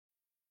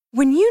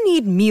When you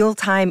need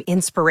mealtime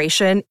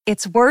inspiration,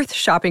 it's worth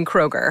shopping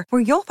Kroger,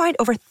 where you'll find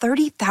over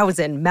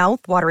 30,000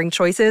 mouth-watering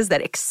choices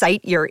that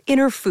excite your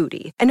inner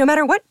foodie. And no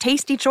matter what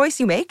tasty choice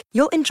you make,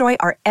 you'll enjoy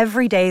our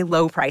everyday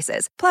low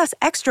prices, plus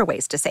extra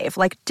ways to save,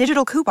 like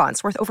digital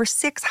coupons worth over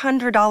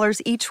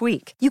 $600 each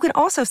week. You can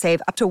also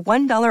save up to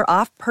 $1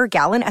 off per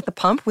gallon at the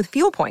pump with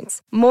fuel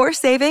points. More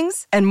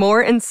savings and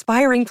more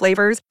inspiring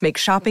flavors make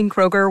shopping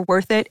Kroger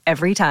worth it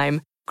every time.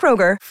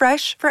 Kroger,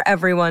 fresh for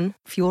everyone.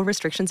 Fuel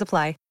restrictions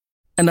apply.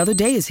 Another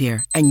day is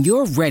here, and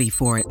you're ready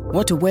for it.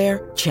 What to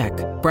wear? Check.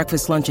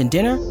 Breakfast, lunch, and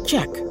dinner?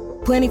 Check.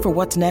 Planning for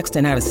what's next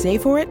and how to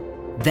save for it?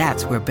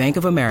 That's where Bank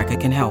of America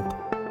can help.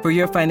 For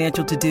your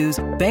financial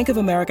to-dos, Bank of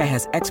America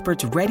has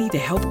experts ready to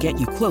help get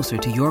you closer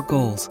to your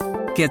goals.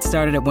 Get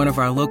started at one of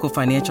our local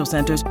financial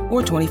centers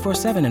or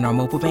 24/7 in our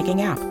mobile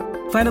banking app.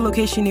 Find a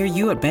location near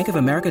you at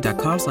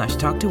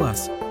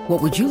bankofamerica.com/talktous.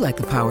 What would you like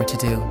the power to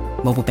do?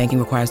 Mobile banking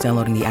requires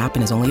downloading the app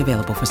and is only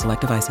available for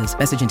select devices.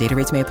 Message and data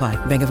rates may apply.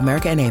 Bank of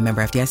America N.A.,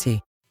 member FDIC.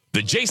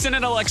 The Jason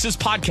and Alexis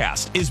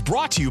podcast is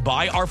brought to you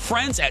by our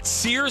friends at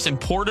Sears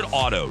Imported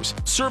Autos,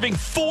 serving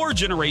 4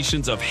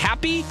 generations of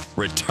happy,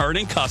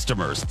 returning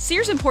customers.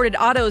 Sears Imported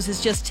Autos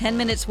is just 10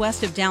 minutes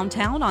west of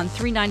downtown on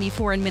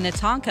 394 in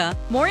Minnetonka.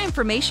 More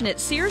information at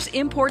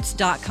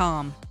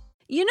SearsImports.com.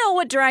 You know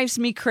what drives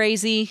me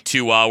crazy?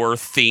 2-hour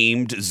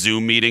themed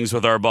Zoom meetings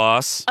with our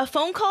boss. A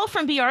phone call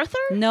from B. Arthur?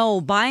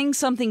 No, buying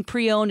something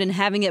pre-owned and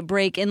having it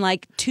break in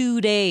like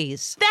 2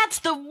 days. That's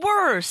the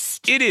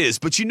worst. It is,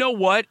 but you know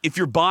what? If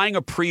you're buying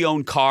a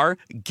pre-owned car,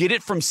 get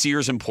it from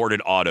Sears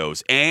Imported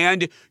Autos,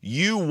 and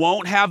you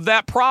won't have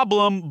that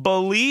problem,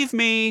 believe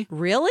me.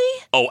 Really?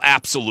 Oh,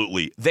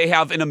 absolutely. They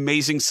have an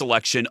amazing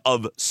selection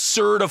of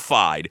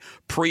certified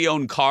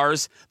pre-owned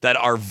cars that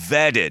are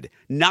vetted,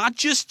 not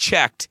just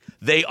checked.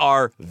 They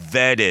are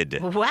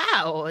vetted.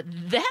 Wow,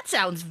 that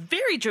sounds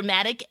very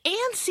dramatic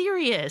and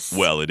serious.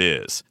 Well, it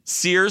is.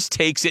 Sears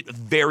takes it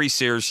very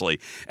seriously,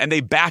 and they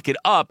back it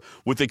up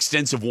with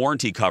extensive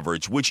warranty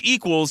coverage, which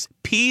equals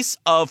peace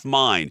of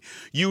mind.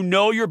 You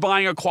know you're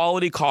buying a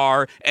quality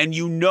car, and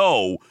you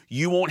know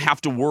you won't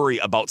have to worry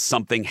about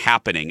something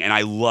happening, and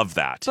I love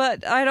that.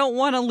 But I don't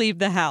want to leave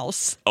the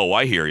house. Oh,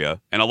 I hear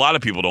you. And a lot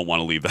of people don't want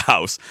to leave the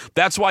house.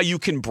 That's why you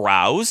can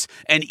browse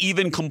and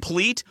even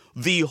complete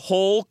the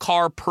whole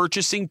car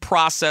purchasing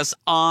process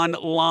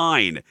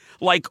online.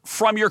 Like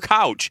from your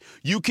couch.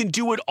 You can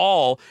do it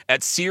all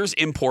at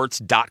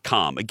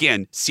SearsImports.com.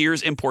 Again,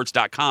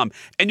 SearsImports.com.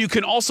 And you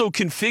can also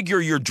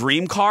configure your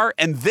dream car,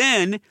 and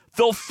then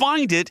they'll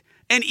find it.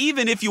 And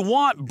even if you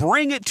want,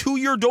 bring it to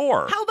your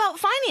door. How about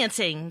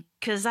financing?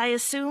 Because I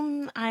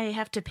assume I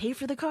have to pay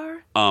for the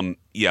car?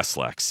 Yes,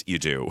 Lex, you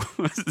do.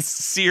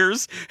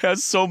 Sears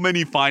has so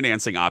many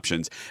financing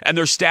options, and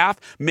their staff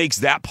makes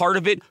that part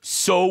of it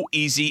so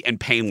easy and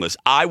painless.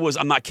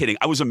 I'm not kidding.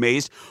 I was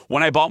amazed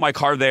when I bought my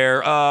car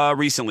there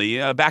recently,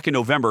 back in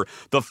November.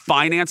 The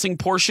financing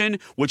portion,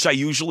 which I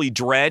usually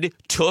dread,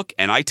 took,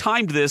 and I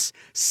timed this,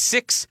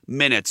 6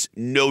 minutes.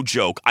 No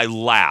joke. I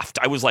laughed.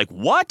 I was like,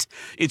 what?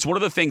 It's one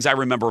of the things I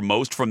remember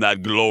most from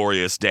that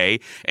glorious day,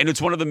 and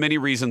it's one of the many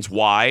reasons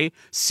why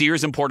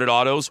Sears Imported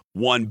Autos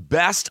won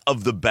Best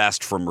of the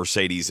Best from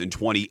Mercedes in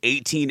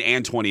 2018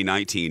 and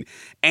 2019.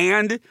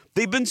 And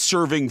they've been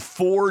serving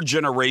 4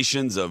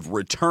 generations of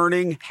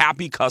returning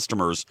happy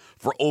customers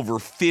for over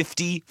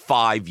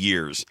 55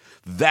 years.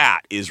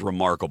 That is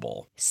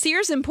remarkable.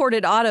 Sears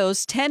Imported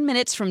Autos, 10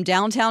 minutes from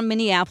downtown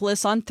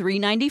Minneapolis on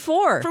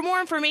 394. For more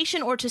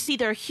information or to see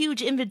their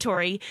huge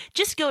inventory,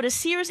 just go to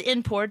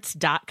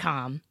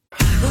SearsImports.com.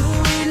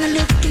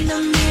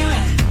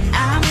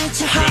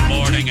 Good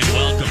morning and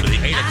welcome to the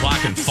 8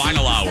 o'clock and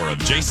final hour of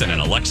Jason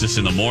and Alexis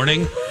in the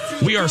Morning.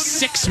 We are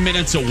 6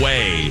 minutes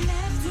away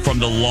from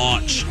the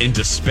launch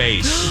into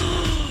space.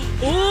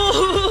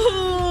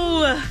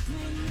 Ooh!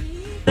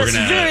 That's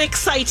very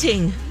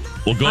exciting.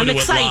 We'll go to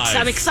it live.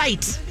 I'm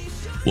excited.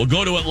 We'll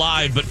go to it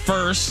live, but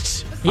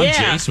first, I'm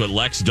Jace with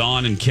Lex,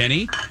 Dawn, and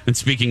Kenny. And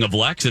speaking of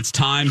Lex, it's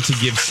time to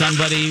give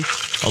somebody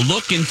a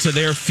look into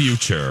their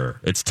future.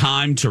 It's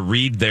time to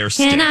read their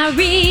stick. Can I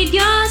read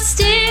your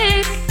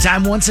stick?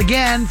 Time once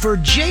again for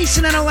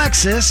Jason and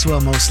Alexis,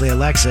 well, mostly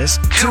Alexis,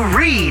 to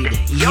read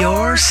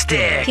your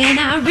stick. Can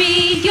I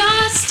read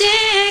your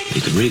stick?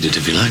 You can read it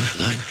if you like.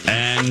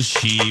 And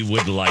she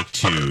would like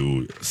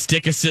to.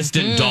 Stick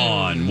assistant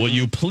Dawn, will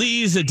you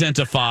please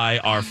identify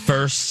our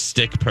first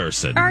stick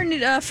person?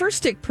 Our first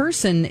stick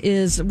person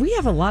is, we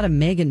have a lot of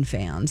Megan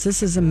fans.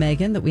 This is a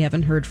Megan that we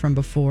haven't heard from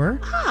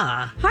before.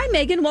 Ah. Hi,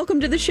 Megan. Welcome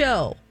to the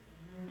show.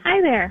 Hi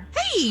there.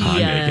 Hey. Hi,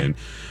 Megan.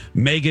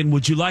 Megan,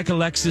 would you like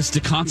Alexis to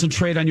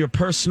concentrate on your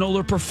personal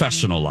or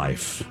professional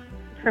life?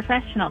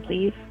 Professional,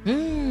 please.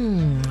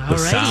 The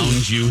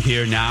sound you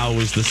hear now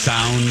is the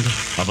sound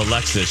of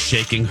Alexis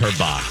shaking her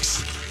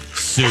box.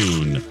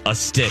 Soon, a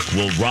stick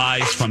will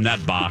rise from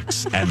that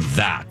box, and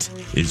that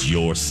is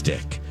your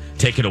stick.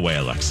 Take it away,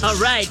 Alexis. All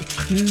right,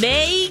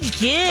 Megan.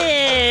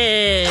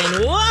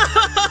 Whoa!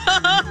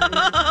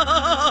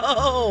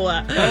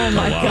 Oh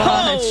my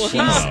gosh, she's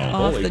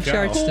off the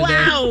charts today.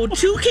 Wow,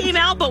 2 came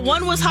out, but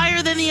 1 was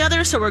higher than the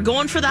other, so we're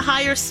going for the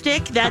higher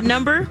stick. That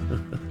number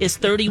is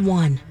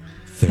 31.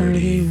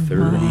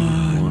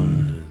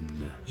 31.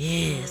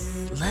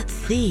 Yes, let's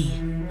see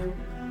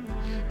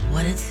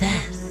what it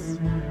says.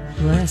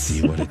 Let's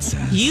see what it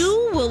says.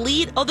 You will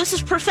lead... Oh, this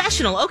is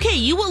professional. Okay,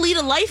 you will lead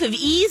a life of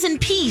ease and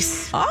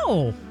peace.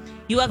 Oh.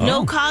 You have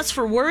no cause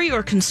for worry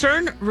or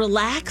concern.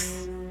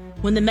 Relax.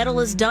 When the medal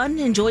is done,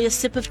 enjoy a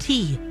sip of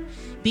tea.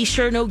 Be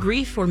sure no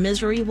grief or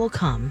misery will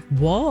come.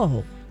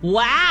 Whoa.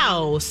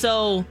 Wow.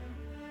 So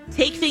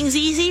take things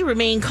easy,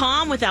 remain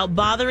calm without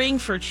bothering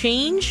for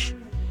change.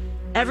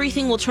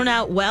 Everything will turn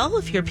out well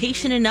if you're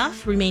patient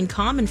enough, remain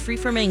calm and free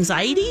from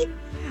anxiety.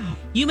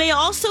 You may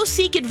also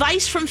seek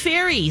advice from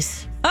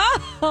fairies.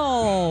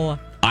 Oh.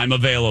 I'm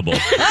available.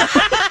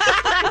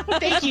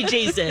 Thank you,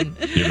 Jason.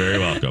 You're very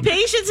welcome.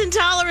 Patience and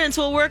tolerance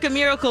will work a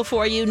miracle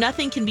for you.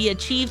 Nothing can be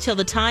achieved till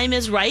the time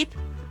is ripe.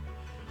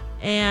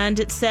 And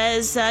it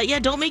says,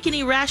 don't make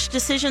any rash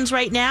decisions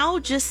right now.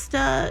 Just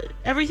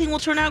everything will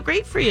turn out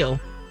great for you.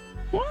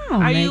 Wow,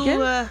 Are Megan.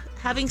 you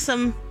having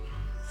some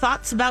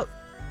thoughts about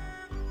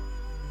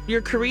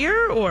your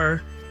career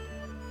or?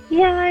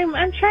 Yeah,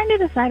 I'm trying to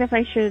decide if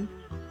I should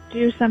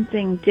do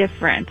something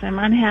different. I'm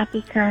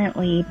unhappy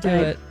currently, Do but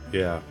it.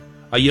 Yeah.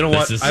 You know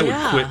what? This is- I would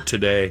Yeah. quit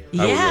today.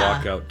 I would Yeah.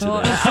 walk out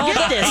today.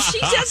 Forget this.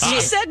 She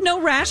said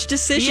no rash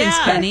decisions, Yeah.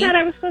 I Penny. thought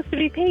I was supposed to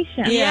be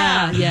patient.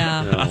 Yeah.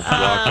 No, walk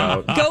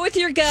out. Go with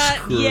your gut.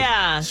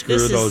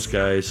 Screw those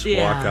guys.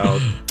 yeah. Walk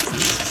out.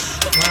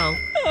 Well,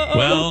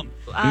 Well,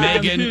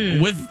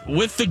 Megan,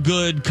 with the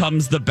good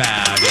comes the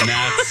bad, and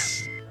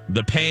that's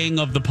the paying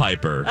of the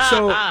piper.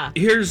 So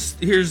here's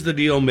the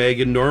deal,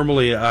 Megan.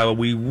 Normally,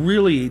 we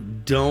really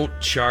don't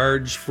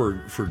charge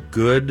for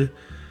good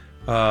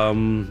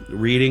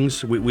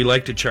readings. We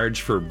like to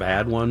charge for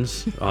bad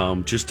ones,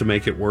 just to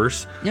make it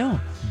worse. No.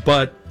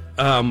 But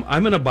I'm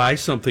going to buy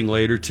something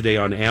later today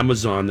on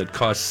Amazon that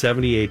costs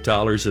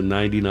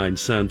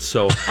 $78.99.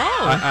 So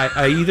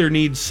I either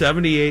need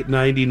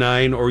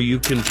 $78.99 or you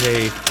can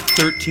pay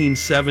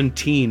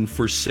 $13.17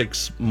 for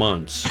 6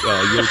 months.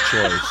 Your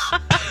choice.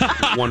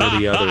 One or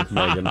the other,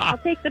 Megan. I'll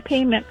take the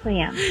payment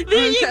plan.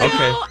 there you go.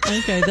 Okay.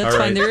 Okay, that's All fine.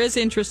 right. There is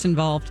interest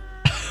involved.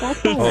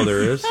 Oh,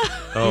 there is?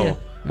 Oh.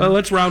 Well,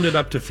 let's round it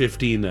up to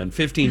 15 then.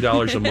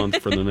 $15 a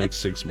month for the next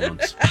 6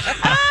 months.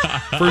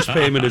 First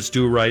payment is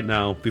due right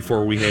now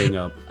before we hang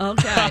up.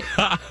 Okay.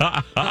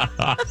 Got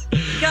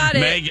it.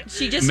 Megan-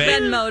 She just Meg-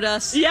 Venmo'd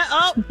us. Yeah.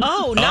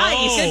 Oh, nice.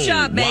 Oh, Good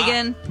job, wow.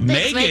 Megan.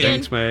 Thanks, Megan.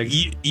 Thanks, Meg.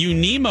 You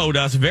Nemo'd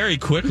us very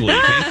quickly.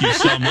 Thank you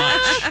so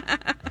much.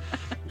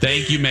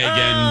 Thank you, Megan.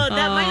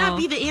 That might not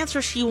be the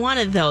answer she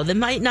wanted, though. That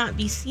might not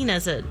be seen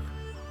as a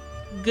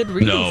good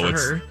reading No, for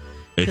it's- her.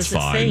 it's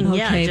 'Cause fine. saying,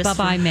 Okay, just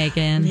bye-bye, for-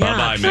 Megan. Yeah,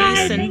 Bye-bye,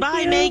 please, Megan. and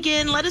bye,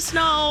 Megan. Let us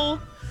know.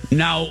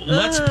 Now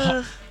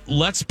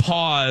let's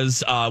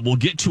pause. We'll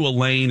get to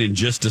Elaine in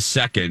just a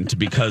second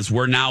because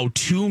we're now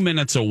 2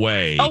 minutes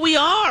away. Oh, we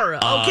are.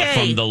 Okay.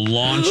 From the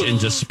launch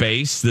into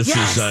space. This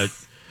Yes.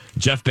 is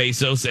Jeff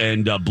Bezos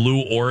and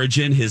Blue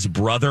Origin. His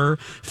brother,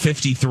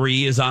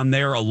 53, is on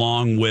there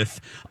along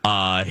with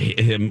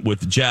him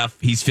with Jeff.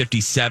 He's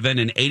 57,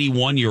 an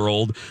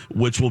 81-year-old,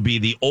 which will be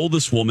the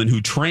oldest woman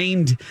who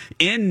trained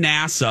in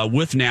NASA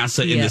with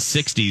NASA in the Yes.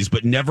 60s,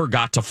 but never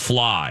got to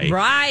fly.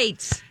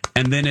 Right.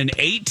 And then an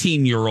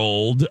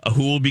 18-year-old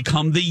who will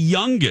become the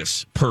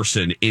youngest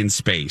person in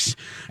space.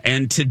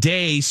 And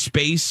today,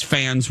 space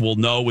fans will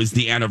know is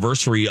the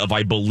anniversary of,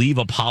 I believe,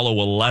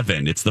 Apollo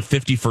 11. It's the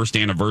 51st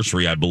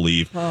anniversary, I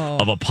believe,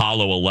 of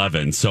Apollo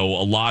 11. So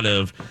a lot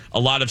of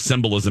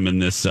symbolism in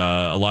this,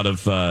 a lot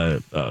of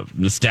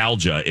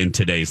nostalgia in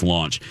today's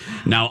launch.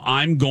 Now,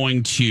 I'm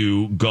going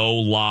to go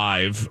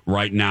live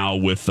right now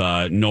with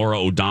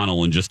Nora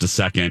O'Donnell in just a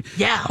second.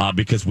 Yeah.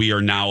 Because we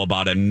are now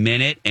about a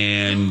minute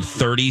and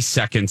 30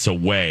 seconds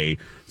away.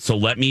 So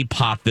let me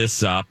pop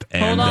this up.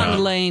 And, Hold on,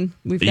 Elaine.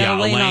 We've got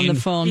Elaine on the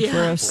phone for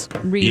us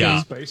reading.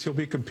 Yeah.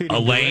 Yeah.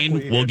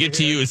 Elaine, we'll get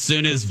to you as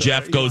soon as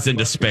Jeff goes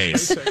into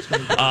space.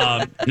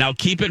 Now,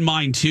 keep in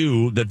mind,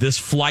 too, that this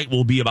flight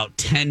will be about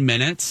 10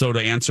 minutes. So to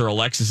answer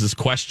Alexis's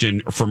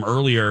question from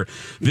earlier,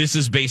 this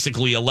is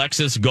basically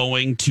Alexis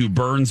going to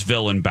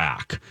Burnsville and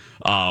back.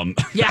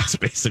 That's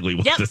basically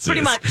what this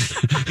pretty is. much.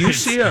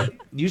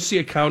 You see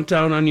a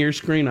countdown on your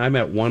screen? I'm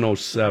at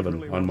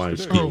 107 on my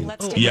screen.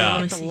 Let's take Yeah.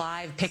 a look at the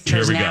live Here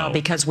pictures we now go.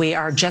 because we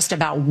are just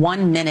about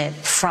 1 minute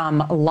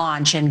from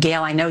launch. And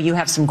Gail, I know you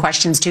have some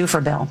questions too for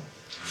Bill.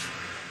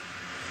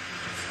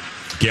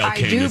 Gail I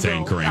King do, is Bill.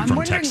 anchoring I'm from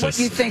wondering Texas.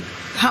 what you think,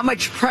 how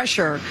much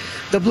pressure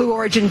the Blue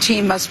Origin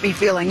team must be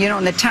feeling. You know,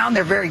 in the town,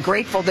 they're very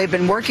grateful. They've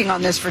been working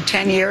on this for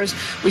 10 years.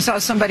 We saw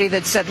somebody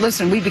that said,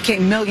 listen, we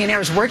became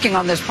millionaires working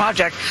on this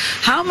project.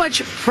 How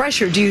much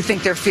pressure do you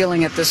think they're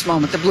feeling at this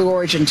moment, the Blue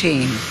Origin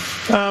team?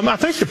 I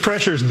think the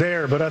pressure's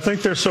there, but I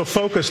think they're so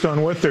focused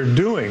on what they're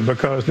doing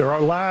because there are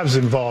lives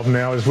involved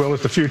now as well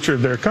as the future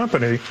of their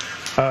company.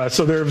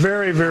 So they're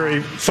very,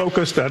 very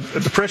focused.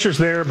 The pressure's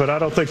there, but I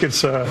don't think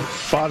it's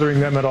bothering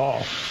them at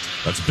all.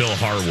 That's Bill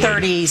Harwood.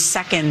 30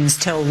 seconds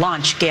till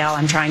launch, Gail.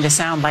 I'm trying to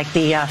sound like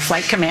the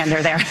flight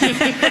commander there.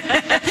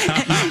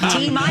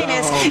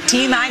 T-minus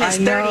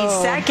 30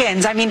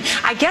 seconds. I mean,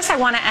 I guess I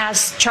want to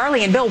ask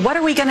Charlie and Bill, what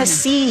are we going to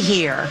see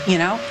here, you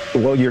know?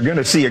 Well, you're going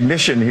to see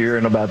ignition here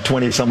in about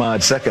 20 some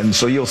odd seconds.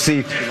 So you'll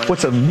see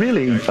what's a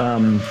really,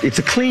 it's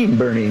a clean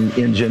burning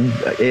engine,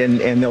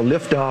 and they'll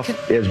lift off,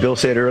 as Bill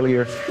said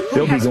earlier.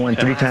 They'll be going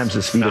 3 times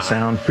the speed of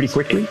sound pretty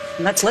quickly.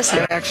 Let's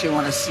listen. I actually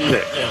want to see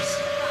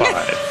 6,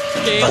 5,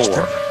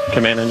 4.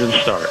 Command engine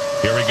start.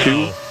 Here we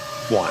go.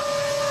 2, 1.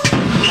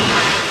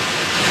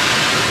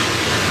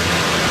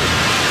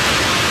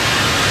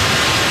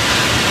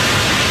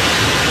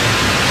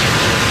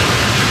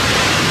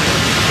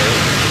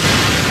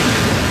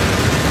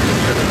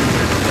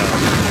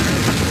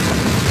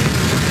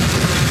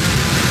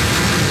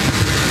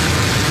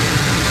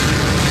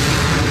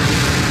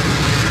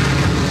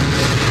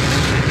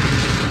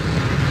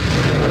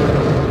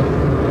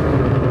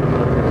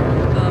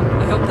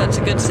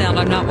 Good sound.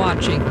 I'm not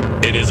watching.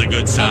 It is a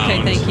good sound.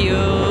 Okay, thank you.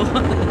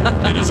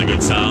 It is a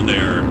good sound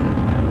there.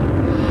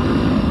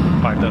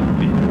 5,000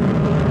 feet.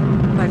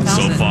 5,000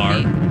 so far.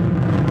 feet.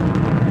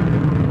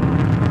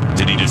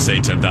 Did he just say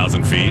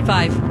 10,000 feet?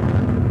 5.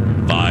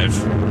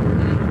 5.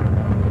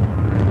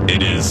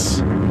 It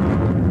is.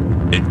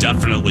 It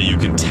definitely, you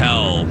can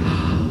tell.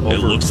 Over it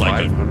looks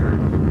like 500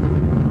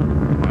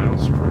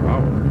 miles per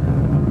hour.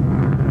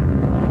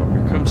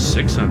 Here comes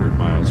 600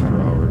 miles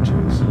per hour,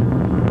 too.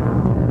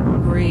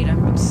 Great.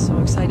 I'm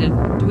so excited.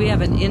 Do we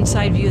have an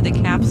inside view of the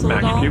capsule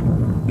at all?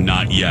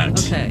 Not yet.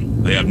 Okay.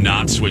 They have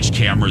not switched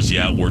cameras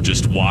yet. We're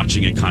just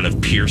watching it kind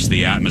of pierce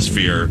the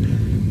atmosphere.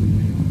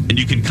 And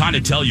you can kind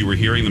of tell, you were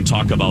hearing them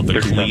talk about the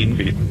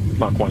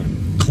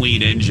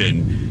clean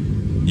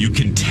engine. You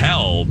can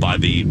tell by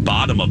the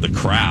bottom of the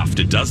craft,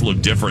 it does look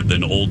different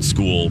than old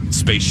school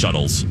space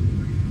shuttles.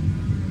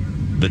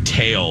 The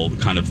tail,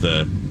 kind of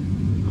the... Oh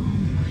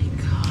my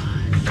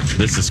God.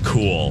 This is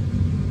cool.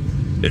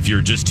 If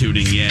you're just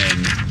tuning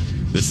in,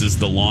 this is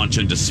the launch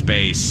into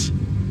space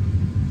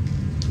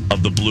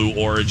of the Blue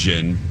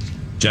Origin.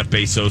 Jeff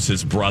Bezos,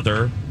 his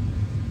brother,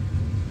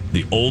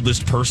 the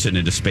oldest person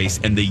into space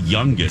and the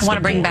youngest. I want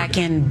to bring aboard. back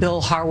in Bill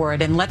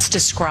Harwood, and let's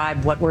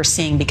describe what we're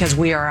seeing because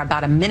we are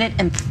about 1 minute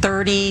and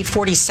 40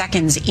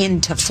 seconds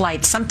into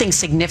flight. Something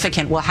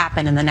significant will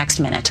happen in the next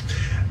minute.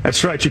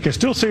 That's right. You can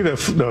still see the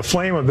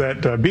flame of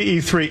that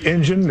BE-3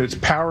 engine that's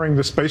powering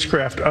the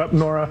spacecraft up,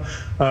 Nora,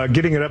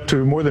 getting it up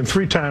to more than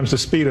 3 times the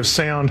speed of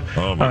sound.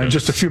 In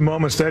just a few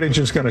moments, that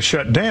engine's going to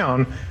shut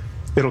down.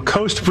 It'll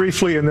coast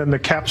briefly, and then the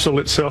capsule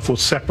itself will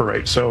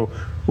separate. So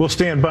we'll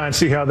stand by and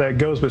see how that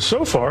goes. But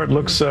so far, it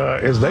looks,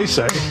 as they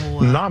say,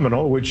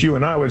 nominal, which you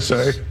and I would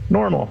say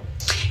normal.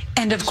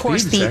 And of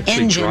course, the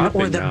engine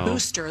or the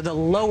booster, the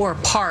lower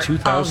part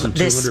of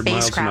this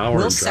spacecraft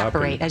will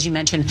separate, as you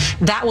mentioned.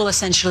 That will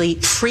essentially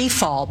free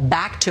fall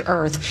back to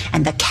Earth,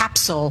 and the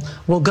capsule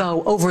will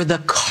go over the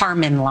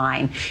Kármán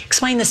line.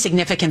 Explain the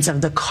significance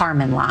of the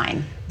Kármán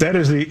line. That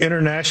is the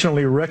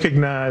internationally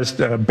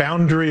recognized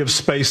boundary of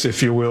space,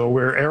 if you will,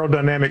 where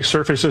aerodynamic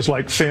surfaces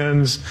like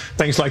fins,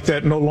 things like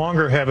that, no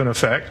longer have an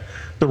effect.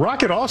 The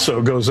rocket also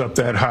goes up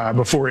that high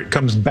before it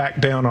comes back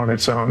down on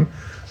its own.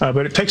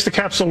 But it takes the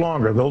capsule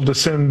longer. They'll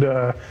descend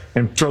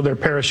and throw their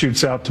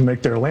parachutes out to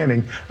make their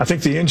landing. I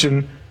think the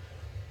engine,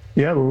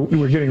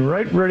 we're getting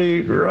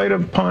right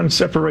upon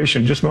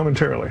separation just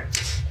momentarily.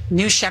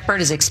 New Shepard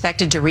is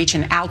expected to reach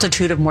an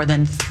altitude of more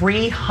than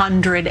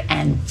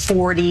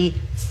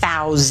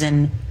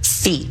 340,000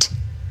 feet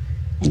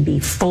and be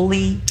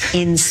fully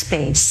in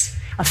space,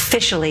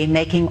 officially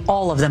making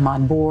all of them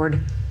on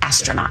board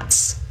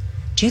astronauts.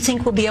 Do you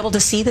think we'll be able to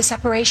see the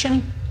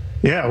separation?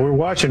 Yeah, we're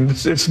watching.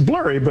 It's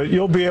blurry, but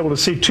you'll be able to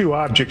see 2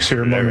 objects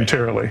here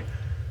momentarily.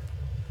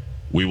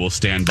 We will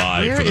stand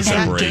by for the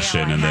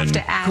separation, Gail, and I have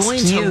then to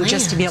ask you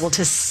just to be able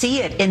to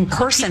see it in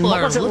person.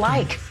 What was it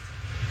like?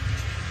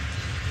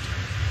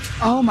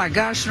 Oh my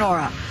gosh,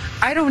 Nora.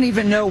 I don't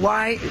even know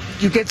why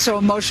you get so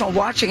emotional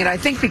watching it. I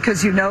think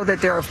because you know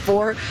that there are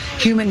 4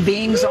 human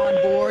beings on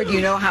board.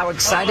 You know how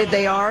excited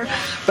they are.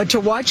 But to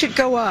watch it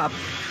go up,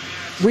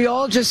 we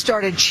all just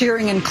started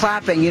cheering and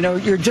clapping. You know,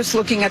 you're just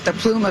looking at the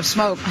plume of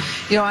smoke.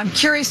 You know, I'm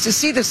curious to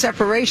see the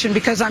separation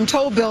because I'm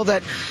told, Bill,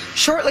 that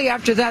shortly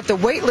after that, the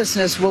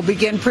weightlessness will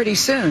begin pretty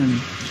soon.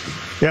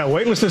 Yeah,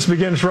 weightlessness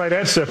begins right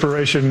at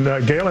separation,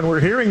 Gail, and we're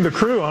hearing the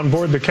crew on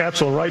board the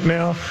capsule right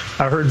now.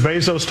 I heard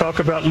Bezos talk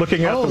about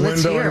looking out the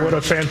window and what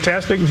a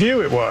fantastic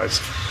view it was.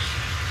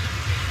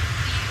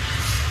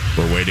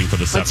 We're waiting for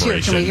the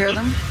separation. Can we hear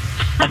them?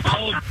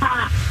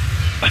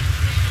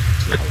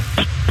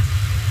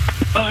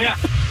 Oh, yeah.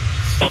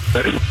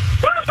 There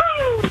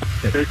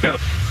it goes.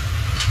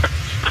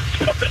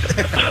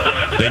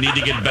 They need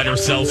to get better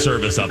cell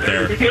service up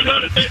there.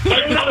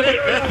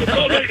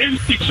 Oh, the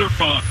instincts are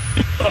fun.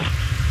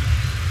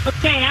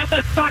 Okay, have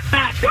the fuck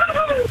back.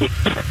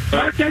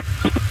 Okay.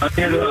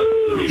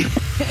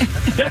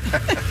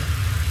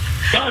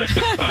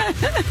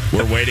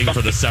 We're waiting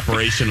for the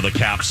separation of the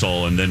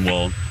capsule, and then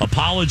we'll...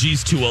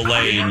 Apologies to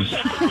Elaine,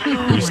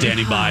 who's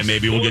standing by.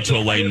 Maybe we'll get to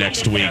Elaine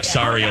next week.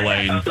 Sorry,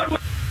 Elaine.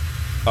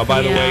 Oh,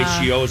 by the way,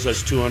 she owes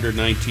us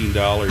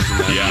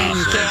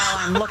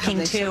 $219. I'm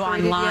looking too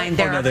online.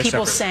 There are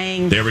people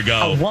saying there we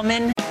go. A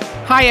woman.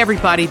 Hi,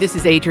 everybody. This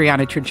is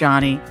Adriana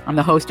Trajani. I'm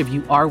the host of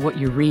You Are What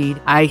You Read.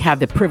 I have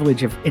the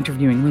privilege of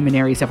interviewing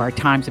luminaries of our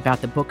times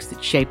about the books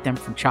that shaped them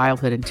from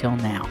childhood until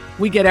now.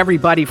 We get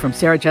everybody from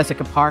Sarah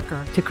Jessica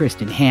Parker to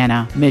Kristen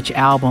Hanna, Mitch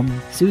Albom,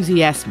 Susie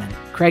Essman,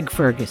 Craig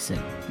Ferguson,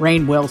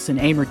 Rainn Wilson,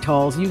 Amor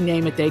Tolls, you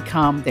name it, they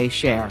come, they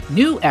share.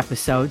 New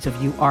episodes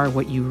of You Are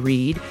What You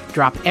Read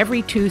drop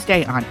every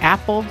Tuesday on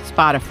Apple,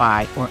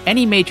 Spotify, or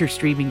any major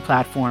streaming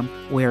platform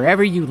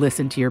wherever you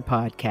listen to your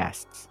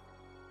podcasts.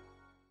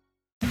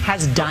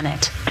 Has done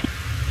it,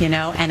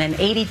 and an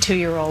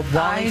 82-year-old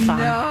Wally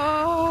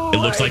Fine. It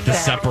looks like the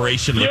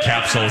separation of the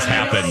capsule has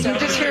happened.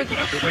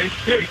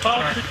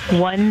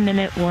 1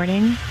 minute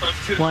warning.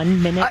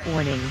 1 minute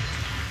warning.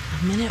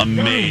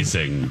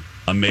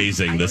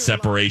 Amazing. The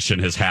separation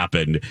has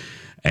happened,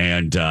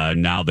 and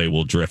now they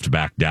will drift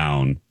back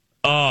down.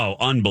 Oh,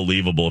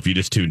 unbelievable. If you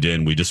just tuned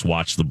in, we just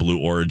watched the Blue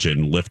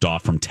Origin lift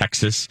off from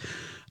Texas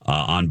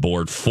on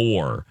board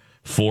four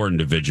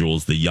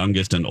individuals, the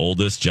youngest and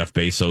oldest, Jeff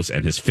Bezos,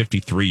 and his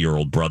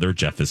 53-year-old brother.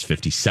 Jeff is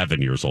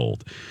 57 years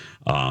old.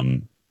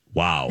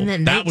 Wow. And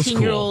then that was cool.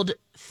 19-year-old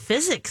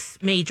physics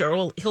major,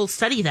 he'll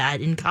study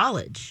that in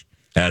college.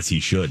 As he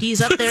should.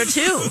 He's up there,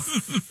 too.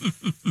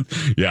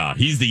 Yeah,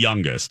 he's the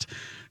youngest.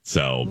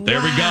 So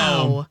there we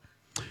go.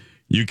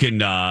 You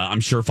can, I'm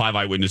sure 5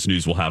 Eyewitness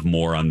News will have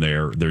more on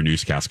their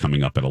newscast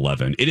coming up at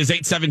 11. It is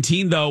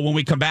 8:17, though. When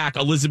we come back,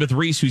 Elizabeth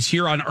Reese, who's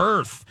here on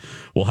Earth,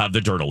 will have the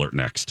Dirt Alert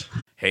next.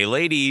 Hey,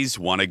 ladies,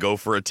 want to go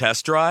for a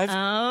test drive?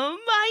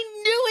 I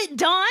knew it,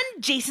 Dawn.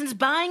 Jason's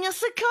buying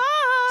us a car.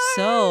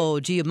 So,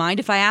 do you mind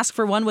if I ask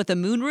for one with a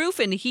moonroof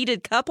and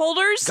heated cup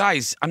holders?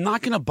 Guys, I'm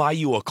not going to buy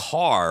you a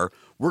car.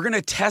 We're going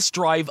to test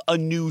drive a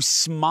new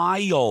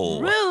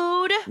Smile.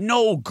 Rude.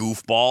 No,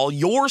 goofball.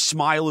 Your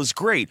Smile is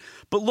great.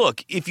 But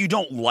look, if you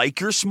don't like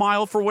your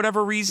Smile for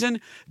whatever reason,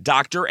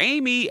 Dr.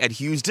 Amy at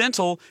Hughes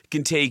Dental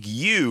can take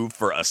you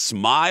for a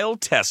Smile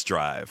test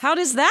drive. How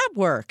does that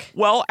work?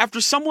 Well,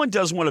 after someone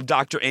does one of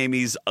Dr.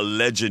 Amy's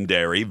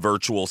legendary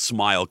virtual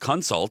Smile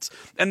consults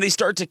and they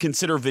start to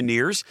consider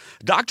veneers,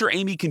 Dr.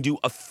 Amy can do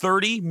a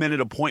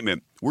 30-minute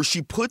appointment where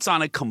she puts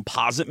on a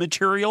composite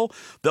material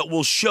that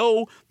will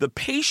show the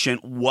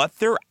patient what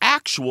their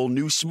actual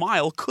new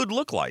smile could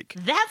look like.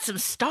 That's some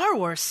Star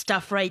Wars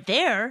stuff right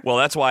there. Well,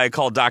 that's why I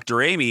call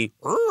Dr. Amy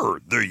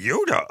the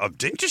Yoda of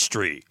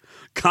dentistry.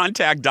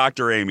 Contact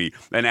Dr. Amy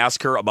and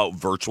ask her about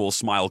virtual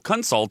smile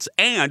consults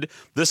and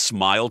the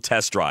Smile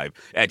test drive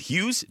at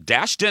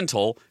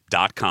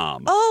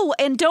hughes-dental.com. Oh,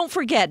 and don't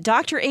forget,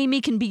 Dr.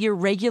 Amy can be your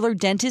regular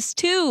dentist,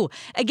 too.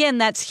 Again,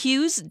 that's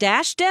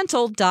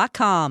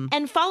hughes-dental.com.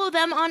 And follow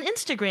them on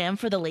Instagram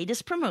for the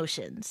latest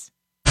promotions.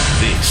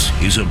 This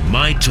is a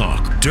My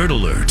Talk Dirt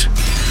Alert.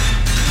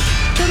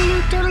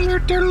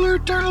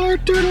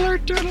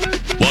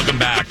 Welcome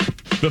back.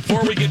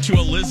 Before we get to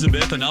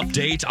Elizabeth, an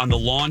update on the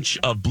launch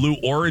of Blue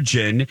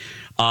Origin.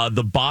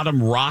 The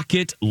bottom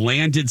rocket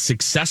landed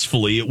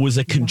successfully. It was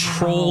a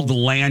controlled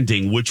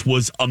landing, which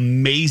was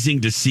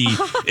amazing to see.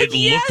 It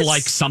looked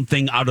like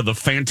something out of the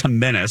Phantom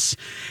Menace.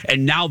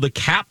 And now the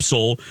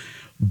capsule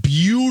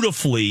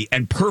beautifully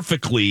and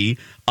perfectly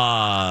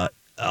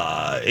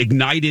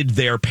ignited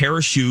their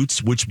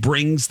parachutes, which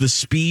brings the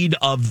speed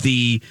of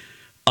the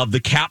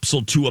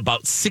capsule to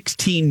about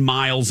 16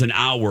 miles an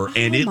hour,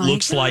 and it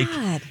looks like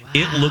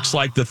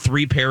the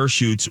 3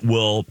 parachutes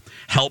will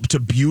help to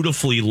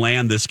beautifully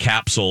land this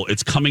capsule.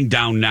 It's coming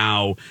down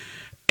now.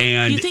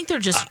 And do you think they're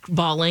just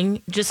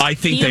bawling? I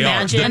think they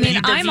are.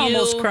 I'm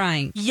almost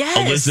crying.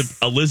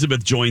 Yes.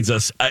 Elizabeth joins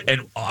us,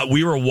 and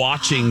we were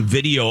watching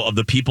video of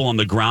the people on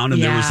the ground,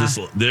 and there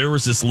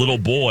was this little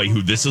boy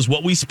who, this is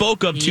what we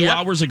spoke of 2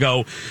 hours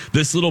ago.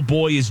 This little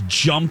boy is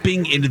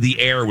jumping into the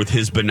air with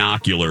his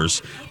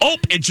binoculars. Oh,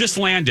 it just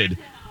landed.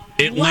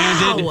 It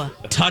landed,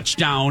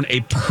 touchdown, a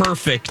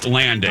perfect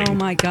landing. Oh,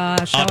 my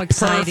gosh, how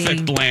exciting.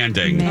 Perfect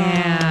landing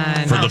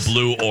for the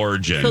Blue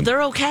Origin. So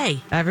they're okay.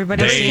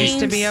 Everybody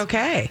seems to be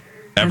okay.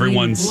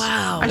 Everyone's...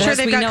 I'm sure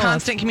they've got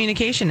constant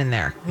communication in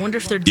there. I wonder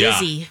if they're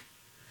dizzy.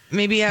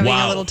 Maybe having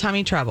a little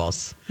tummy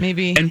troubles.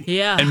 Maybe.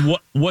 And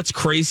what's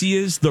crazy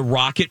is the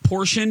rocket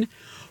portion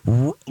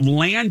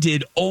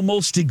landed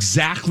almost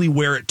exactly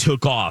where it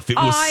took off. It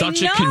was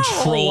such a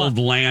controlled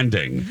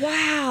landing.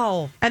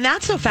 Wow. And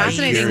that's so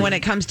fascinating when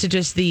it comes to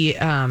just the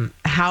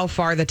how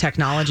far the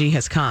technology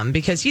has come.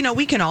 Because,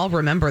 we can all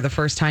remember the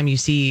first time you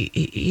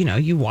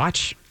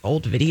watch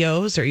old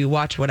videos or you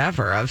watch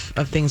whatever of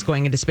things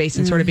going into space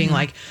and sort of being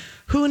like,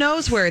 who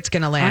knows where it's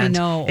going to land? I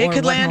know. It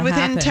could land within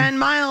happen. 10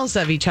 miles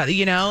of each other,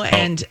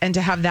 and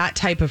to have that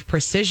type of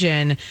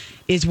precision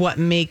is what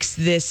makes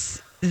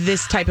this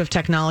type of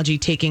technology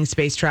taking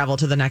space travel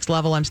to the next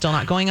level. I'm still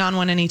not going on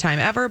one anytime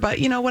ever, but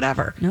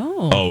whatever.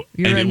 No.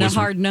 You're in a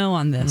hard no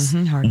on this.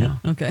 Hard no.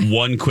 Okay.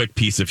 One quick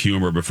piece of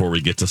humor before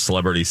we get to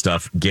celebrity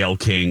stuff. Gayle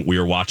King, we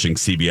were watching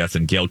CBS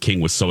and Gayle King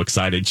was so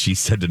excited. She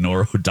said to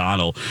Norah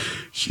O'Donnell,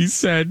 she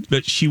said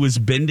that she was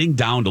bending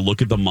down to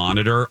look at the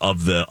monitor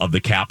of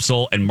the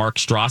capsule, and Mark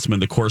Strassman,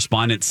 the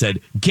correspondent, said,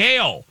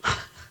 "Gayle,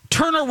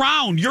 turn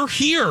around. You're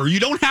here. You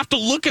don't have to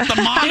look at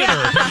the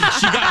monitor."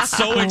 She got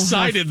so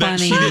excited that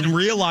she didn't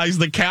realize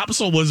the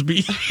capsule was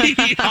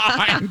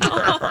behind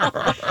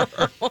her.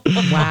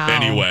 Wow.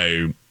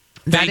 Anyway,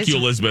 thank you,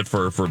 Elizabeth,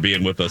 for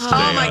being with us today.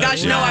 Oh, my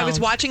gosh. No, I was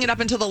watching it up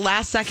until the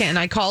last second, and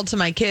I called to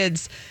my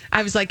kids.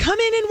 I was like, come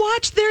in and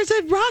watch. There's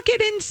a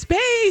rocket in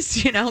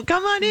space.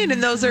 Come on in.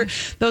 And those are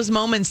those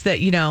moments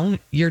that,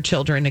 your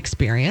children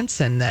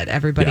experience and that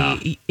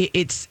everybody,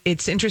 it's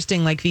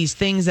interesting. Like these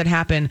things that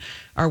happen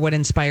are what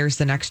inspires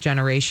the next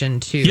generation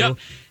to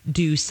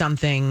do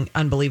something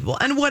unbelievable.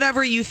 And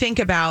whatever you think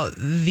about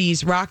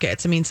these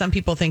rockets, I mean, some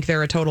people think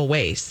they're a total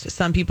waste.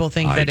 Some people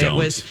think that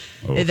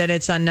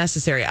it's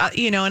unnecessary,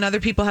 and other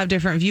people have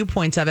different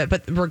viewpoints of it.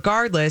 But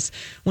regardless,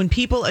 when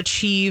people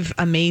achieve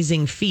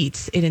amazing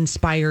feats, it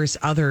inspires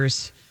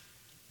others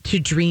to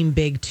dream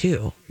big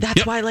too.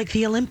 That's why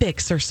the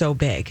Olympics are so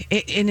big.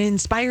 It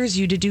inspires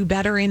you to do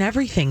better in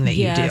everything that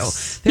you do.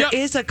 There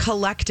is a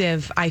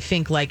collective, I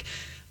think,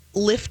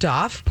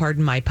 liftoff,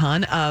 pardon my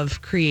pun,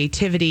 of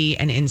creativity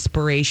and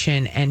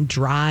inspiration and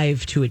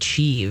drive to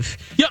achieve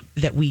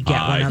that we get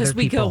when other Because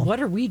we people go,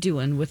 what are we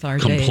doing with our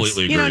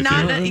completely days?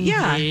 agree with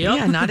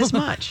you. not as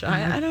much.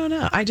 I don't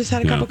know. I just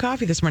had a cup of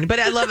coffee this morning, but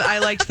I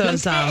liked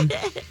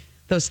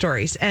those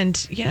stories. And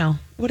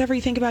whatever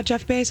you think about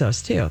Jeff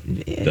Bezos too,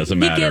 doesn't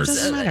matter.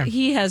 Doesn't matter.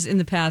 He has in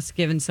the past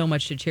given so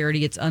much to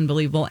charity. It's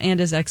unbelievable. And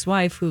his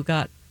ex-wife, who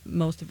got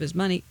most of his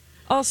money,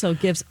 also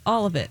gives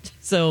all of it.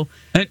 So.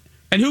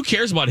 And who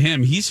cares about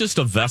him? He's just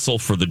a vessel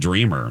for the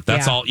dreamer.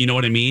 That's all. You know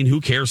what I mean?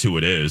 Who cares who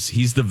it is?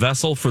 He's the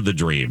vessel for the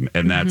dream.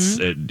 And that's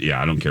it. Yeah,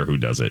 I don't care who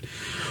does it.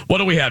 What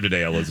do we have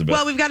today, Elizabeth?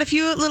 Well, we've got a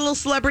few little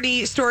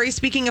celebrity stories.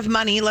 Speaking of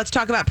money, let's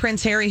talk about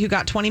Prince Harry, who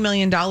got $20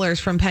 million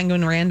from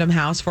Penguin Random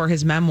House for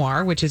his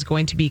memoir, which is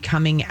going to be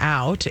coming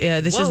out.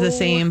 This is the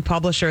same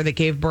publisher that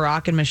gave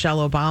Barack and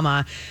Michelle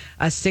Obama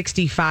a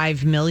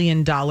 $65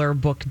 million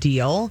book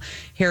deal.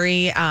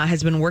 Harry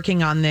has been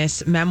working on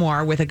this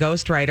memoir with a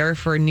ghostwriter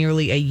for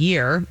nearly a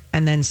year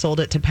and then sold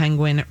it to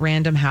Penguin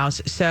Random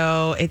House.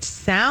 So it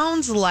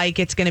sounds like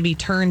it's going to be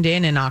turned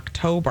in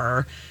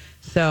October.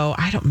 So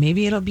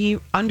maybe it'll be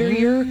under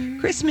your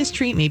Christmas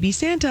tree. Maybe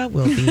Santa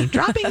will be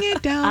dropping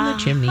it down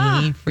the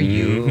chimney for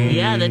you.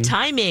 Yeah, the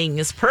timing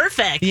is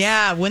perfect.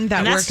 Yeah, wouldn't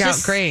that work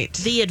out great?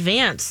 The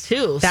advance,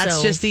 too.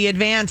 That's just the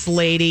advance,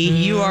 lady.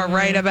 You are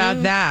right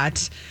about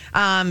that.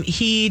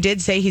 He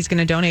did say he's going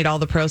to donate all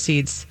the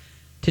proceeds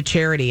to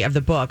charity of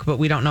the book, but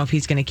we don't know if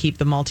he's going to keep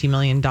the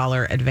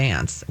multi-million-dollar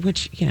advance,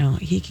 which,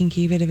 he can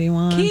keep it if he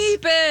wants.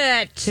 Keep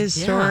it! It's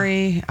his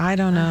story. I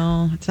don't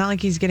know. It's not like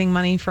he's getting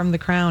money from the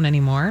Crown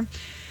anymore.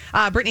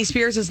 Britney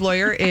Spears'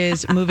 lawyer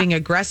is moving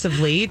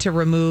aggressively to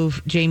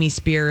remove Jamie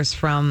Spears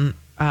from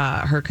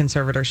her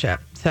conservatorship.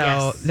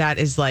 So that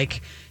is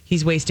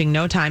he's wasting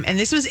no time. And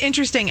this was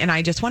interesting, and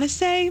I just want to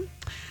say,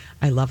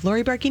 I love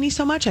Lori Barchini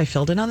so much. I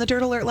filled in on the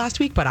Dirt Alert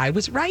last week, but I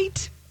was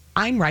right.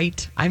 I'm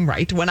right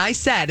when I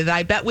said that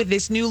I bet with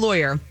this new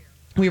lawyer,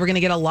 we were going to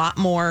get a lot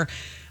more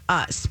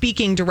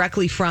speaking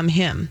directly from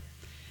him,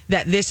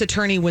 that this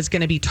attorney was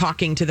going to be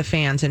talking to the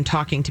fans and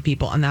talking to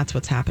people, and that's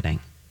what's happening.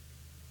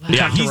 He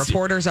talked to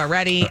reporters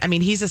already. I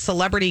mean, he's a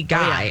celebrity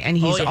guy, and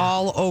he's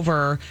all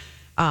over.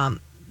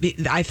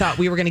 I thought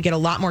we were going to get a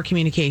lot more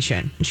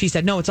communication. And she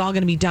said, no, it's all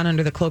going to be done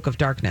under the cloak of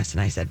darkness.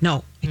 And I said,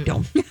 no, I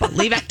don't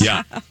believe it.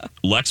 Yeah.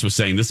 Lex was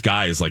saying this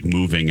guy is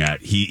moving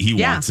at, he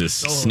wants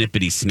this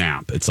snippety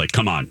snap. It's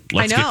come on,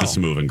 let's get this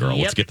moving, girl.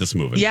 Let's get this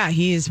moving. Yeah,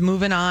 he's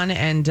moving on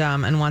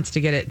and wants to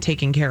get it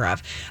taken care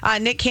of.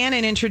 Nick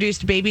Cannon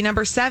introduced baby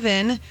number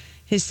 7.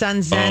 His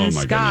son, Zen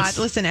Scott. Goodness.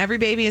 Listen, every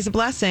baby is a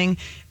blessing.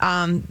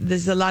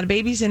 There's a lot of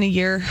babies in a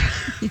year.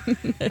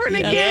 For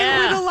Nick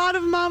Cannon with a lot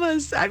of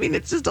mamas. I mean,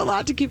 it's just a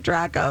lot to keep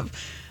track of.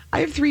 I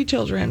have 3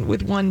 children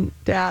with one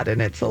dad,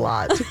 and it's a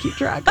lot to keep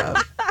track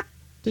of.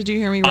 Did you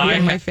hear me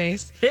rubbing my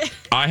face?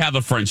 I have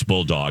a French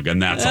bulldog,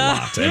 and that's a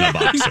lot. And a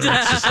boxer.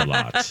 It's just a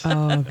lot.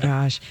 Oh,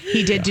 gosh.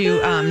 He did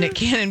do, Nick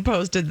Cannon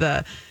posted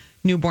the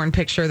newborn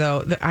picture,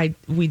 though.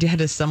 We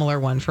had a similar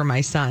one for my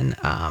son.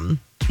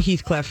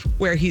 Heathcliff,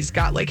 where he's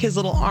got like his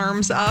little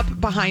arms up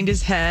behind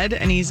his head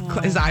and his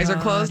eyes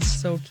are closed.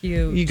 So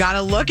cute. You got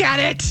to look at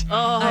it. Oh,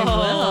 I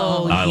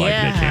will. I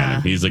like Nick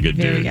Cannon. He's a good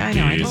dude. I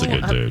know. He's a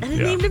good dude. And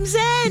they named him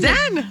Zen.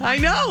 Zen, I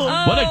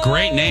know. What a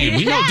great name.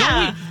 We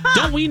know,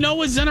 don't we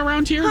know a Zen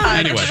around here?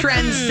 Anyway.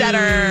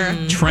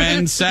 Trendsetter.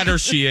 Trendsetter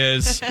she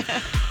is.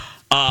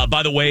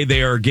 By the way,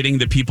 they are getting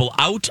the people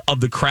out of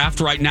the craft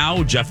right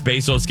now. Jeff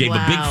Bezos gave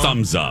a big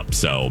thumbs up.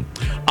 So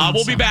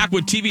we'll be back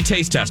with TV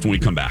Taste Test when we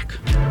come back.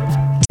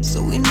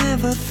 So we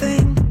never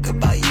think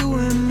about you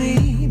and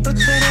me. But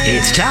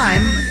It's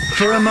time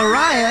for a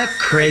Mariah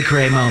Cray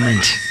Cray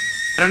moment.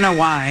 I don't know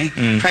why.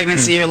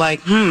 Pregnancy, you're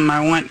like,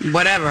 I want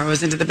whatever. I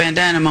was into the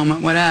bandana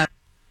moment, whatever.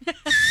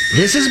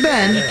 This has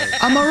been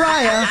a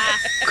Mariah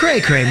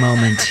Cray Cray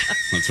moment.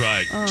 That's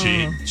right.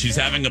 She's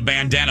having a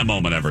bandana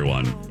moment,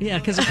 everyone. Yeah,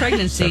 because of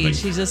pregnancy,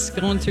 she's just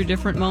going through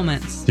different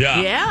moments.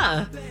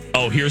 Yeah.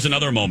 Oh, here's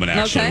another moment,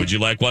 actually. Okay. Would you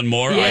like one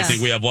more? Yes. I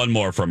think we have one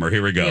more from her.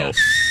 Here we go. Yes.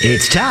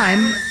 It's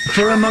time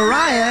for a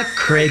Mariah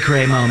Cray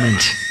Cray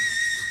moment.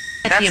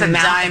 That's a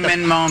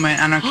diamond moment.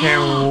 I don't care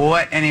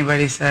what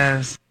anybody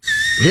says.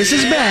 This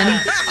has been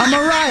a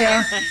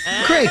Mariah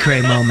Cray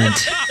Cray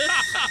moment.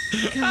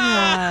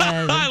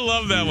 I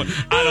love that one.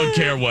 I don't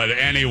care what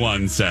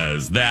anyone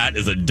says. That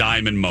is a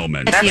diamond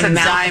moment. That's a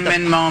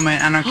diamond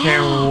moment. I don't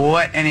care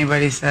what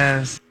anybody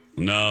says.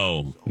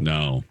 No.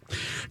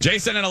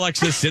 Jason and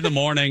Alexis in the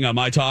morning on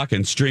My Talk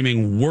and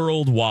streaming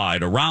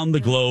worldwide, around the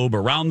globe,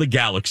 around the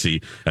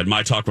galaxy at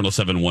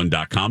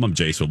MyTalk1071.com. I'm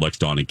Jason with Lex,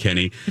 Dawn, and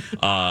Kenny,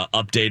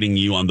 updating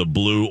you on the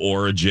Blue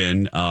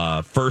Origin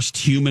first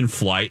human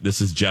flight. This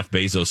is Jeff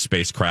Bezos'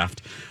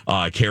 spacecraft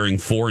carrying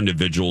 4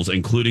 individuals,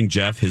 including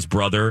Jeff, his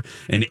brother,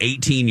 an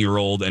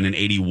 18-year-old, and an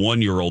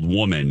 81-year-old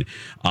woman.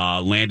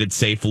 Landed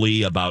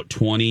safely about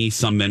 17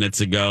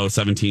 minutes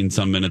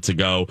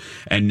ago,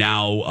 and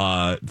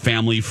now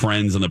family,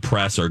 friends, and the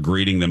press are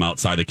greeting them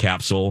outside the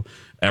capsule.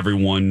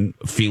 Everyone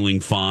feeling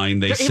fine.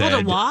 They're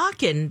able to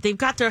walk, and they've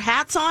got their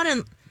hats on,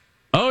 and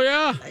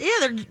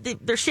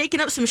they're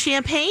shaking up some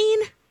champagne.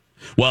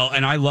 Well,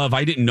 and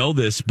I didn't know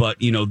this, but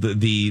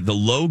the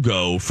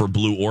logo for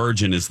Blue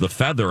Origin is the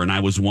feather, and I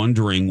was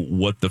wondering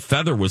what the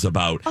feather was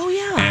about. Oh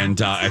yeah,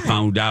 and I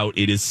found out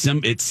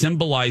it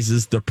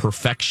symbolizes the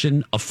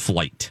perfection of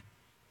flight.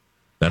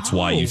 That's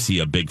why you see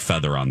a big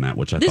feather on that,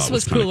 which I thought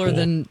was cooler cool.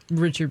 than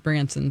Richard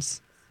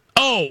Branson's.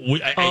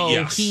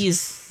 Yes.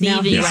 He's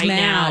thieving right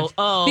now.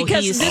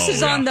 Because this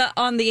is on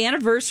the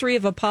anniversary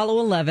of Apollo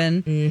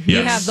 11. Mm-hmm.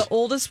 You have the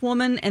oldest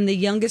woman and the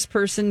youngest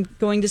person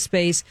going to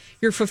space.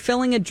 You're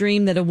fulfilling a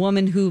dream that a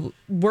woman who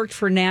worked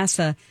for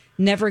NASA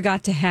never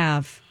got to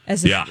have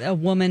as a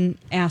woman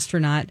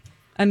astronaut.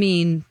 I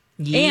mean,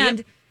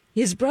 and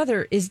his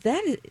brother,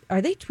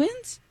 are they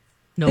twins?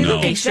 No, they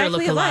look they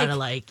exactly sure look a lot alike.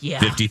 alike. Yeah.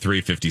 53,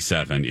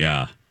 57,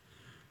 yeah.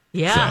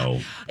 Yeah. So.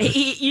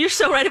 You're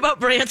so right about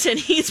Branson.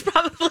 He's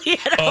probably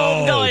at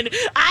home going,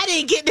 I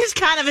didn't get this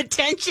kind of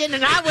attention,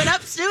 and I went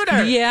up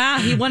sooner. Yeah,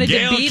 he wanted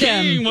Gayle to beat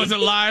King him.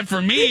 wasn't live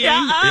for me.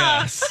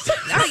 Yes.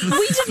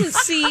 We didn't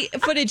see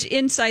footage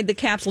inside the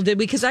capsule, did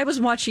we? Because I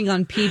was watching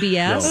on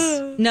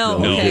PBS. No,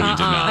 we okay. did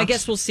not. I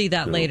guess we'll see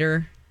that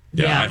later.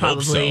 Yeah, I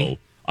probably. hope so.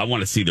 I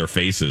want to see their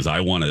faces. I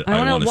want to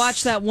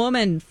watch that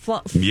woman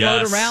float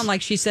around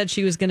like she said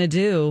she was going to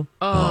do.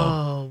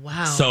 Oh,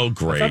 wow. So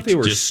great. I thought they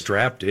were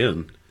strapped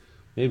in.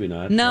 Maybe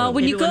not. No,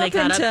 when Maybe you go when up they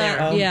got into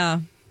up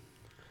there.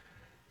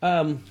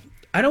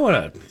 I don't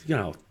want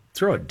to,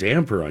 throw a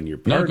damper on your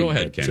party. No, go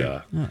ahead,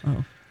 Kenny.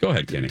 Go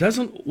ahead, Kenny.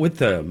 Doesn't, with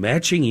the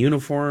matching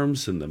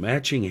uniforms and the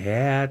matching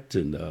hat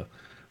and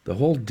the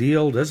whole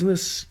deal, doesn't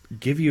this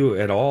give you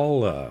at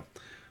all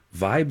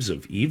vibes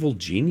of Evil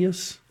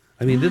Genius?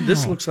 I mean,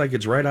 this looks like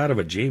it's right out of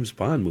a James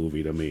Bond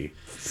movie to me.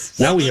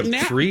 Now we have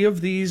 3 of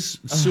these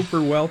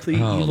super wealthy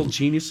evil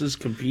geniuses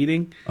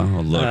competing. Oh,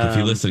 look, if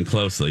you listen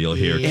closely, you'll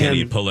hear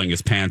Kenny pulling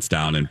his pants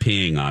down and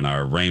peeing on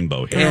our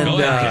rainbow here.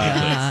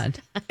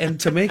 And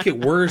to make it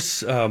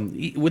worse,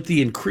 with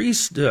the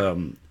increased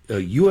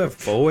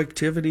UFO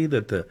activity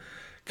that the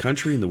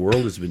country and the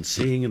world has been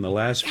seeing in the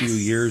last few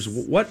years,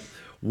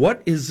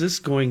 what is this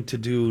going to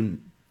do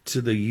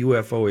to the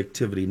UFO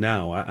activity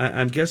now?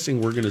 I'm guessing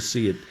we're going to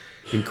see it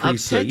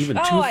increase even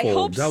twofold, I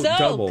hope so.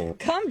 double.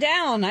 Calm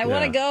down. I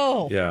want to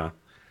go. Yeah.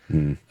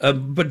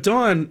 But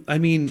Dawn, I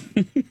mean,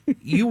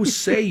 you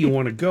say you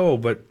want to go,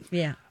 but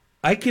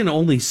I can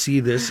only see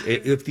this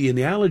if the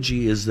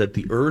analogy is that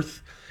the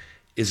Earth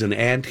is an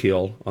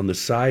anthill on the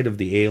side of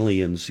the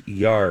aliens'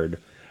 yard.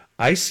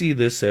 I see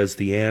this as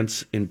the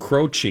ants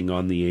encroaching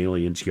on the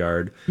aliens'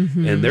 yard,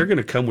 and they're going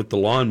to come with the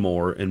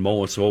lawnmower and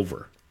mow us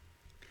over.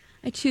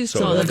 I choose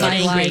to live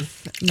my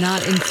life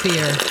not in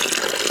fear.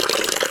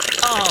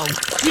 Oh,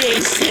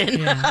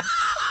 Jason. Yeah.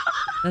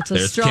 That's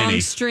a strong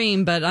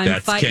stream, but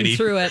I'm fighting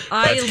through it.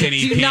 I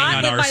do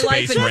not live my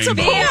life in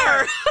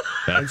fear.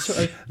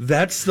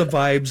 That's the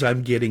vibes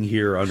I'm getting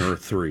here on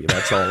Earth 3.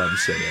 That's all I'm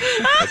saying.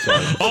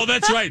 Oh,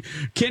 that's right.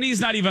 Kenny's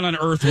not even on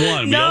Earth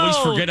 1. We always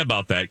forget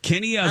about that.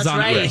 Kenny is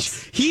on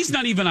Earth. He's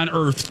not even on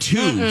Earth 2.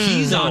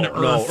 He's on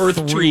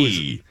Earth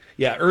 3.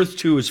 Yeah, Earth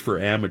 2 is for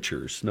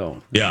amateurs.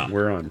 No. Yeah.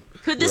 We're on.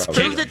 Could this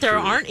prove that there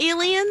aren't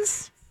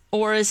aliens?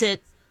 Or is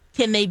it,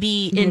 can they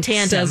be in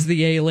tandem? Says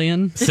the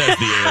alien. Says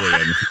the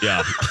alien.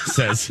 Yeah.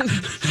 Says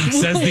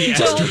the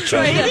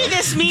extraterrestrial. Maybe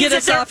this means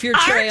that there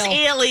aren't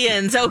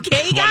aliens,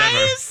 okay,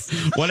 guys?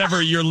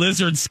 Whatever your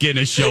lizard skin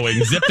is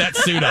showing, zip that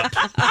suit up.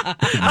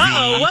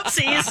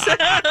 Whoopsies.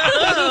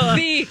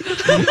 V.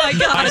 Oh my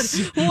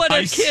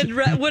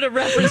God. What a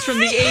reference from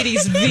the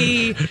 80s,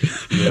 V.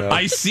 Yeah.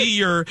 I see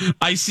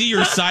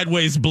your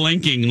sideways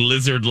blinking,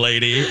 lizard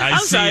lady. I'm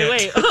sorry,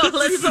 wait.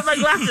 Let's put my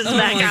glasses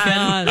back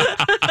on.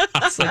 God.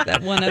 It's like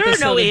that one There are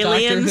episode no of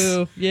aliens.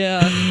 Doctor Who.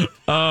 Yeah.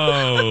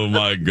 Oh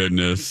my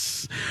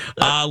goodness.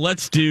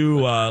 Let's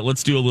do a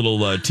little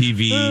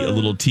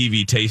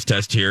TV taste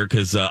test here,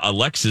 because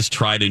Alexis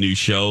tried a new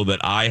show that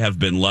I have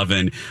been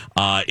loving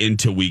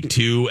into week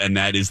 2, and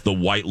that is The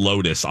White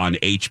Lotus on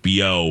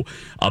HBO,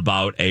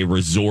 about a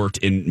resort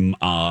in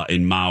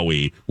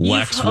Maui.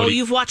 Lex,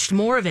 you've watched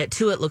more of it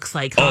too, it looks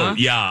like, huh? Oh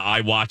yeah,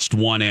 I watched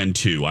 1 and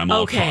 2. I'm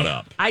all caught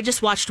up. I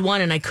just watched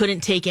 1 and I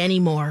couldn't take any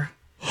more.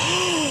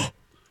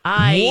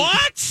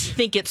 I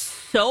think it's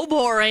so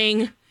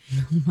boring.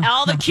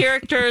 All the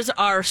characters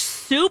are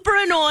super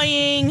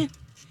annoying,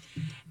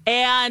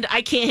 and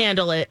I can't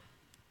handle it.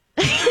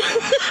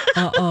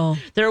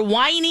 They're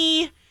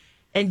whiny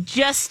and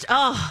just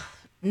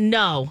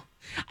no.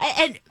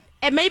 And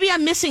maybe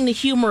I'm missing the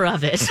humor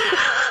of it.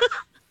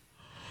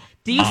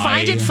 Do you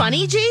find it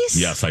funny, Jace?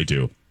 Yes, I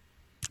do.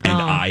 And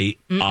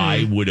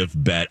I would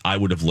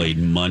have laid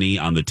money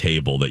on the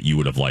table that you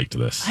would have liked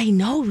this. I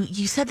know.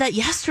 You said that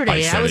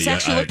yesterday. I was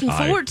actually looking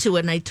forward to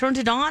it, and I turned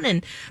it on,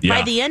 and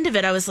by the end of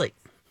it, I was like,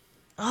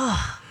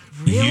 oh,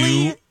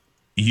 really?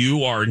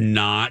 You are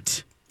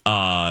not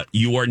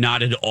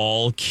at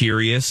all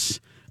curious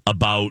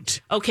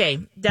about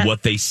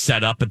what they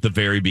set up at the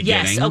very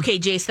beginning. Yes, okay,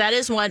 Jace, that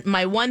is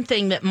my one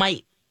thing that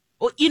might,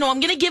 I'm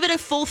going to give it a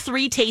full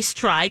 3 taste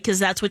try, because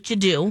that's what you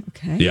do.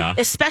 Okay. Yeah.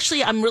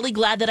 Especially, I'm really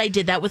glad that I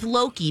did that with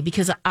Loki,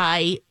 because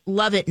I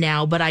love it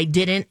now, but I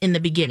didn't in the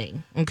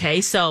beginning.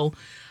 Okay, so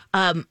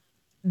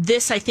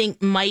this, I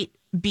think, might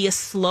be a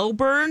slow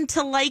burn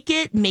to like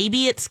it.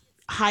 Maybe it's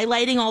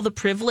highlighting all the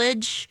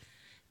privilege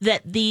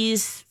that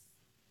these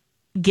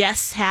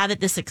guests have at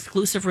this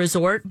exclusive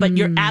resort, but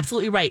you're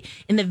absolutely right.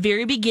 In the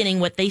very beginning,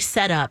 what they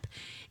set up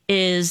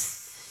is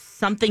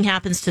something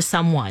happens to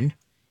someone,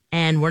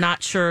 and we're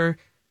not sure.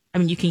 I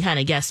mean, you can kind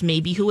of guess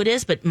maybe who it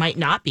is, but might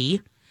not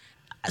be.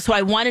 So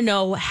I want to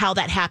know how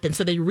that happened.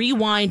 So they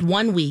rewind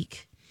 1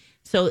 week.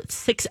 So it's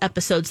 6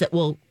 episodes that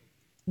will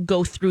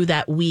go through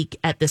that week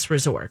at this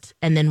resort,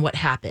 and then what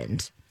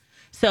happened.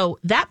 So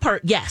that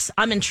part, yes,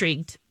 I'm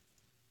intrigued.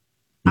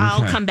 Okay.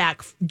 I'll come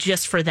back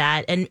just for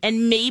that, and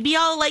maybe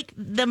I'll like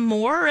them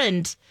more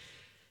and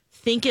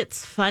think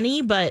it's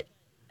funny, but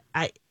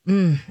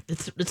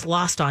it's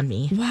lost on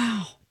me.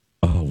 Wow.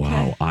 Oh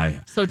wow! Okay.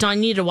 So Don,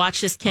 you need to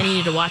watch this. Kenny, you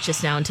need to watch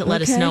this now and to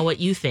let us know what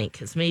you think,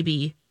 because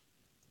maybe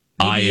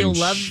you'll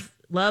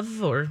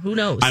love, or who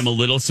knows. I'm a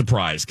little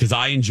surprised because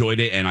I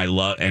enjoyed it, and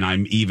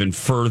I'm even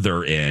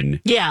further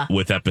in.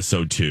 With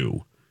episode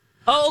 2.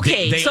 Oh,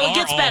 okay. So it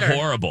gets better. All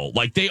horrible.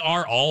 Like, they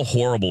are all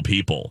horrible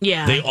people.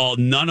 Yeah.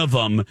 None of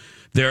them.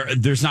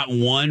 There's not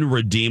one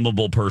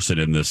redeemable person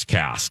in this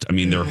cast. I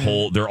mean,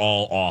 they're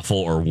all awful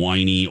or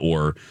whiny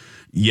or.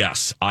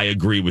 Yes, I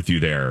agree with you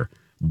there.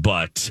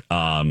 But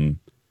I know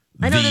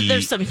that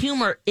there's some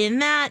humor in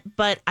that,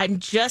 but I'm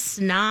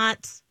just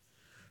not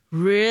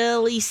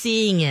really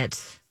seeing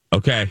it.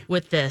 Okay.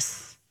 With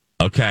this.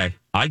 Okay,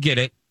 I get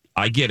it.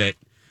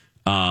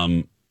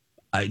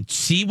 I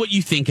see what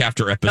you think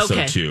after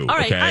episode 2. All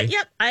right. Okay.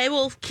 Yep. I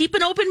will keep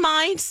an open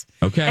mind.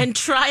 Okay. And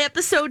try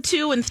episode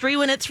 2 and 3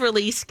 when it's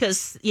released,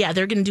 because they're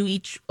going to do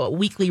each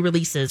weekly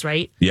releases,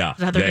 right? Yeah. Is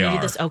that how they're going to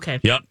do this? Okay.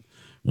 Yep.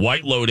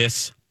 White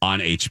Lotus on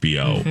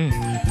HBO.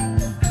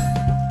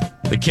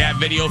 The Cat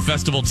Video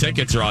Festival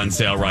tickets are on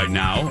sale right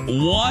now.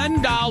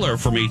 $1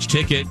 from each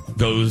ticket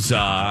goes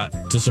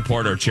to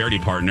support our charity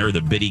partner, the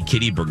Bitty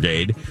Kitty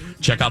Brigade.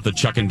 Check out the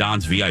Chuck and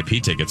Don's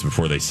VIP tickets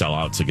before they sell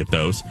out, so get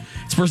those.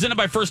 It's presented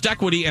by First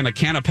Equity and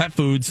Acana Pet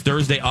Foods,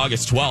 Thursday,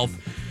 August 12th.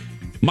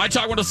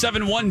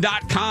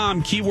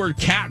 MyTalk1071.com, keyword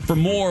cat for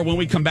more. When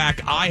we come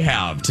back, I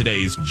have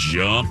today's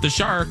Jump the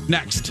Shark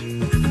next.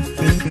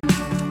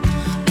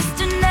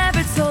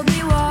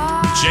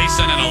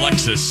 Jason and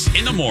Alexis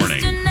in the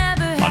morning.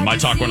 On My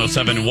Talk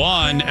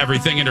 1071,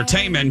 Everything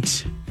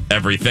Entertainment,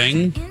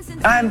 everything.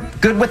 I'm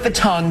good with the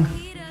tongue.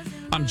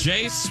 I'm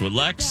Jace with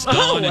Lex,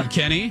 Dawn, and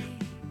Kenny.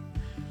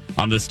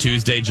 On this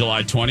Tuesday,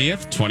 July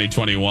 20th,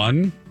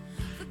 2021.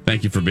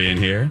 Thank you for being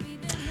here.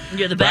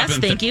 You're the best.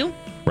 Thank you.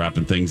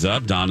 Wrapping things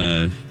up.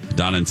 Donna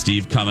and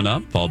Steve coming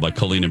up, followed by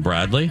Colleen and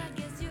Bradley.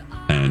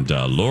 And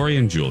Lori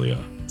and Julia.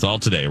 It's all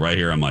today, right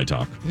here on My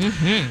Talk.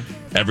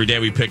 Every day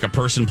we pick a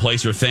person,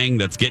 place, or thing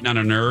that's getting on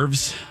our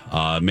nerves.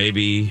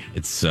 Maybe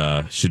it's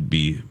should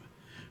be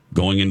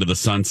going into the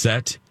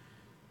sunset.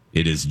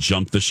 It is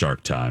Jump the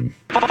Shark time.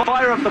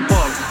 Fire up the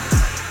boat.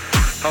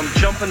 I'm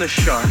jumping the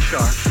shark.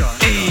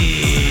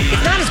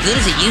 It's not as good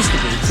as it used to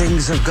be.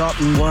 Things have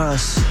gotten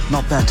worse,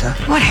 not better.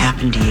 What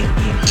happened to you?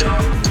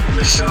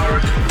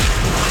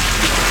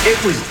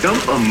 It was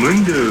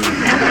Dumpamundo.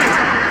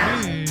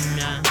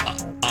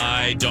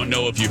 I don't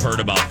know if you've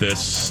heard about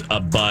this,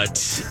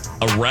 but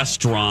a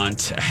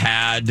restaurant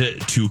had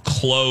to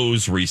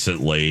close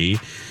recently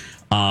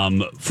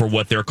for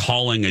what they're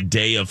calling a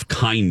day of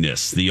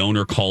kindness. The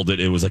owner called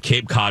it was a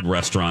Cape Cod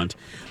restaurant.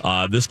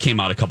 This came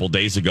out a couple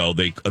days ago.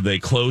 They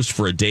closed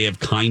for a day of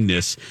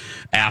kindness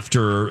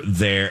after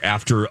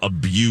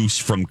abuse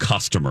from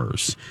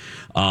customers.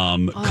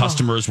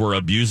 Customers were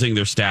abusing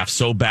their staff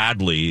so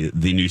badly,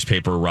 the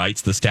newspaper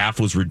writes, the staff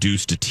was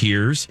reduced to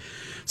tears.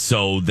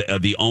 So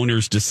the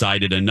owners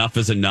decided enough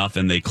is enough,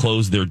 and they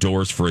closed their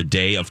doors for a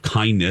day of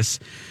kindness.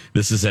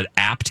 This is at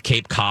Apt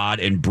Cape Cod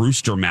in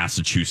Brewster,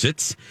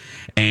 Massachusetts.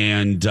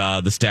 And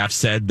the staff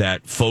said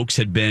that folks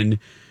had been,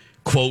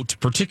 quote,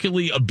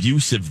 particularly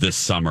abusive this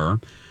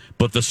summer.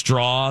 But the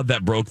straw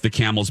that broke the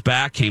camel's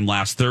back came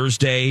last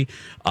Thursday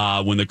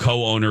when the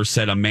co-owner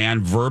said a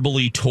man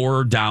verbally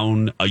tore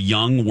down a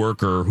young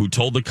worker who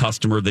told the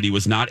customer that he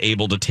was not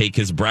able to take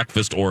his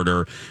breakfast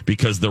order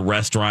because the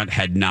restaurant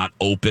had not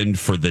opened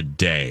for the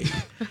day.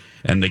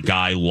 And the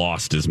guy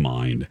lost his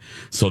mind.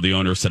 So the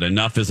owner said,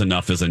 enough is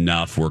enough is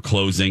enough. We're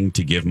closing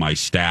to give my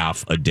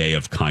staff a day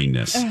of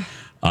kindness.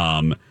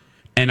 And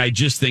I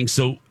just think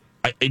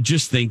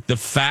the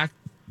fact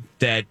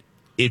that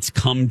it's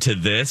come to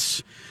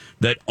this,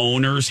 that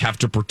owners have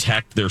to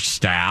protect their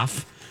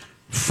staff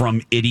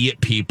from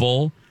idiot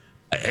people.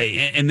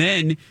 And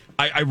then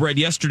I read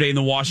yesterday in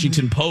the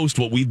Washington Post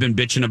what we've been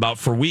bitching about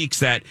for weeks,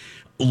 that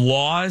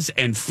laws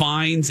and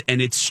fines and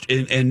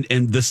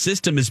the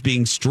system is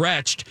being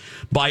stretched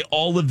by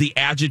all of the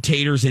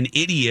agitators and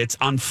idiots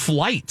on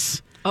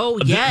flights. Oh,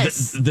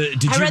 yes.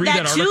 Did you read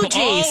that article? Too,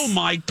 Jace. Oh,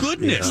 my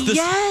goodness. Yeah.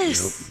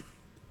 Yes.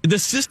 The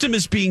system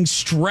is being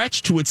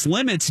stretched to its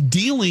limits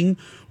dealing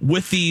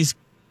with these,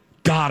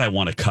 God, I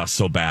want to cuss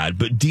so bad,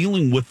 but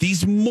dealing with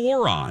these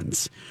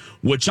morons,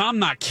 which I'm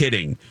not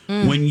kidding.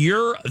 When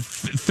you're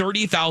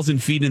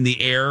 30,000 feet in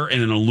the air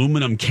in an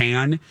aluminum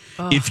can,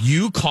 if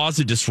you cause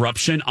a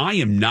disruption, I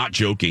am not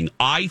joking.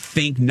 I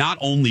think not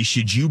only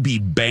should you be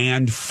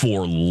banned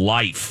for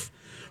life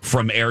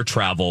from air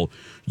travel,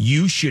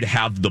 you should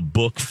have the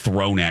book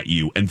thrown at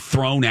you, and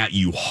thrown at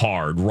you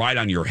hard, right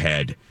on your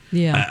head.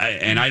 Yeah.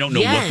 And I don't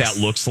know what that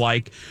looks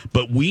like,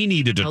 but we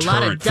need a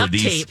deterrent for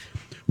these.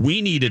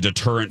 We need a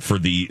deterrent for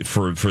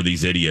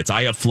these idiots.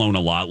 I have flown a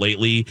lot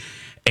lately,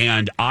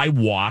 and I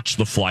watch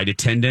the flight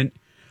attendant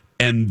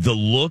and the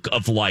look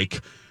of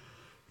like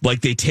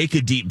they take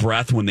a deep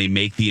breath when they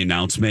make the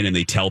announcement and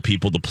they tell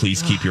people to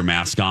please keep your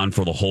mask on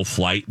for the whole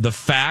flight. The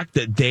fact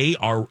that they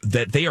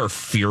are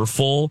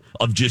fearful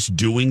of just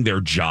doing their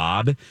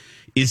job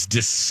is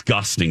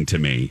disgusting to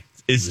me.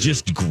 It's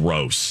just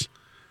gross.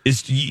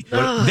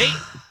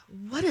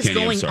 What is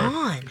going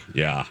on?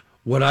 Yeah.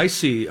 What I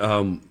see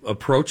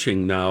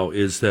approaching now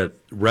is that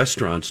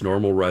restaurants,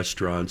 normal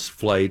restaurants,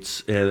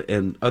 flights,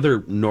 and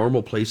other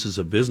normal places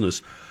of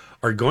business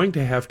are going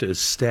to have to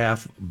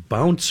staff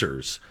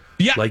bouncers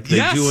like they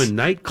do in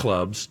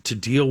nightclubs to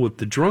deal with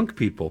the drunk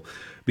people.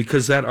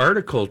 Because that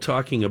article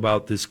talking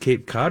about this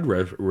Cape Cod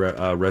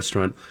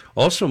restaurant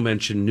also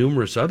mentioned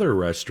numerous other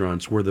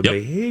restaurants where the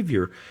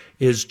behavior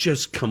is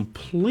just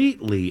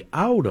completely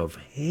out of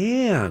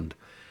hand.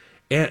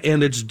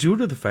 And it's due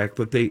to the fact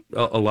that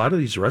a lot of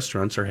these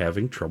restaurants are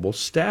having trouble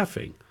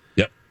staffing.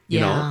 Yep.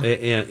 You know,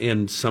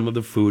 and some of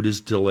the food is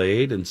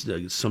delayed, and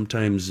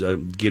sometimes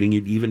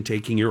even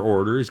taking your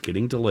order is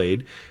getting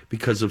delayed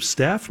because of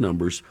staff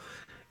numbers.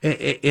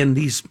 And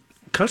these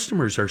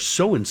customers are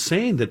so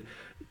insane that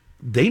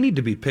they need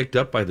to be picked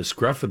up by the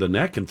scruff of the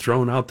neck and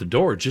thrown out the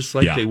door, just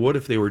like they would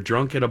if they were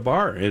drunk at a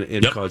bar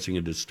and causing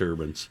a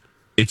disturbance.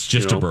 It's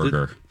just a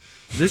burger.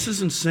 This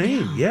is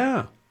insane.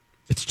 Yeah.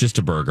 It's just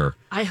a burger.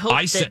 I hope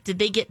did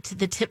they get to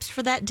the tips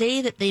for that day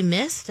that they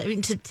missed? I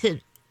mean,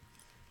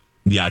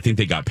 yeah, I think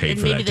they got paid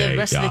for that day. Maybe the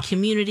rest of the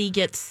community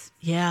gets,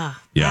 Wow.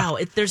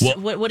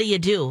 What do you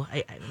do?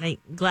 I'm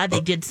glad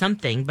they did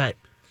something, but.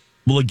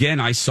 Well, again,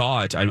 I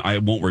saw it. I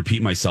won't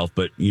repeat myself,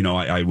 but,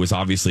 I was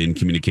obviously in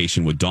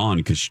communication with Dawn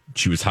because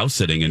she was house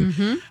sitting,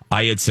 and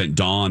I had sent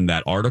Dawn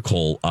that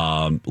article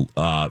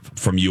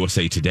from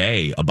USA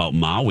Today about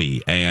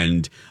Maui,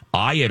 and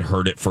I had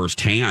heard it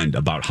firsthand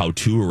about how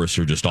tourists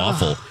are just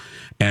awful.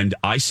 And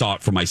I saw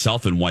it for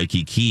myself in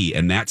Waikiki,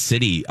 and that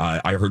city,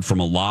 I heard from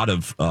a lot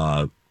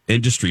of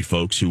industry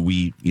folks who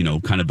we,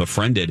 kind of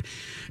befriended,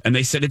 and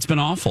they said it's been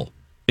awful.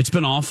 It's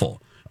been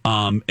awful.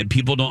 And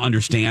people don't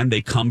understand.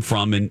 They come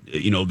from, and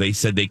they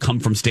said they come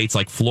from states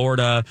like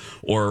Florida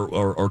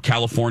or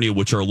California,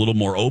 which are a little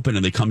more open,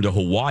 and they come to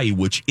Hawaii,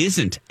 which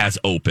isn't as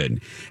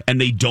open,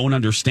 and they don't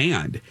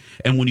understand.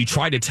 And when you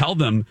try to tell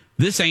them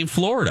this ain't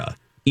Florida,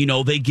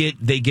 they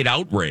get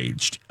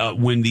outraged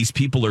when these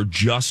people are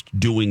just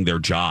doing their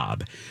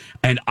job.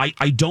 And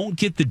I don't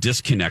get the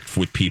disconnect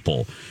with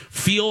people.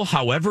 Feel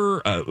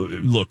however,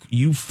 look,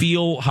 you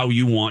feel how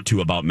you want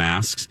to about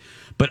masks.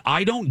 But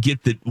I don't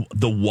get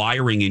the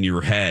wiring in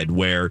your head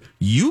where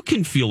you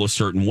can feel a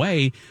certain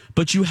way,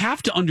 but you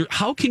have to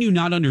how can you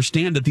not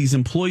understand that these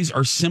employees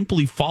are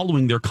simply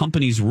following their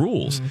company's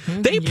rules?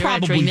 They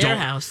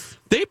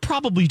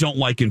probably don't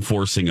like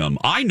enforcing them.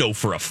 I know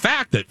for a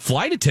fact that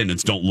flight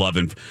attendants don't love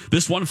it.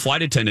 This one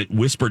flight attendant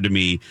whispered to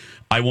me,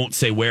 I won't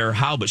say where or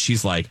how, but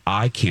she's like,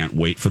 I can't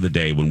wait for the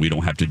day when we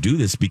don't have to do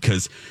this,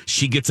 because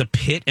she gets a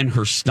pit in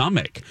her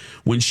stomach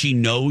when she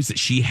knows that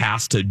she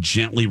has to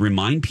gently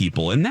remind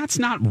people. And that's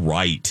not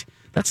right.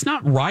 That's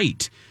not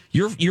right.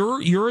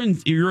 You're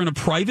in a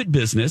private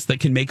business that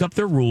can make up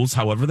their rules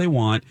however they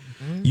want.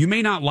 You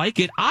may not like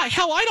it. I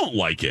don't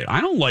like it.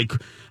 I don't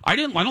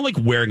like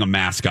wearing a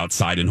mask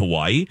outside in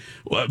Hawaii,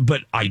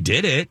 but I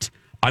did it.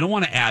 I don't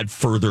want to add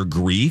further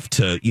grief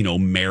to,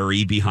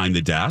 Mary behind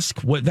the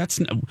desk.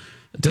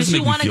 Because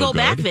you want to go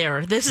back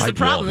there. This is the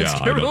problem. It's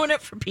going to ruin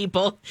it for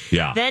people.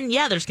 Yeah. Then,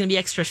 there's going to be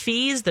extra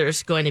fees.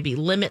 There's going to be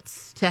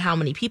limits to how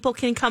many people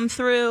can come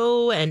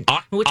through, and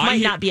which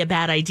might not be a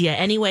bad idea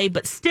anyway,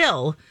 but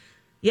still,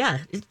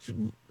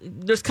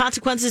 there's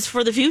consequences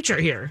for the future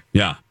here.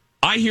 Yeah.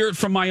 I hear it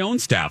from my own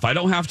staff. I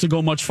don't have to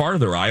go much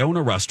farther. I own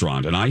a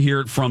restaurant, and I hear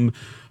it from,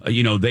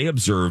 they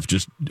observe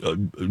just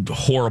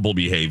horrible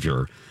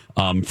behavior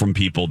from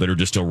people that are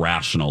just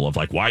irrational of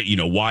like, why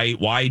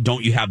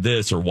don't you have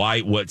this, or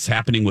what's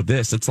happening with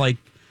this? It's like,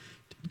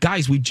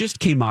 guys, we just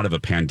came out of a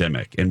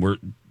pandemic, and we're,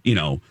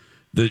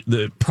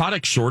 the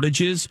product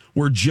shortages,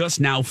 we're just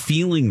now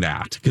feeling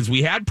that because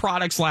we had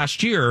products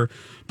last year,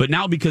 but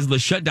now because of the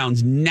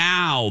shutdowns,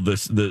 now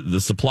the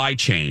supply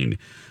chain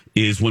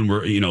is when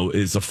we're,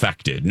 is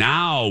affected.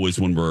 Now is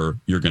when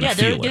you're going to feel it. Yeah,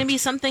 there are going to be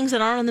some things that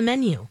aren't on the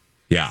menu.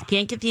 Yeah. You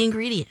can't get the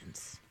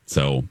ingredients.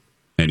 So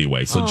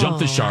anyway, Jump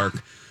the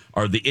Shark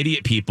are the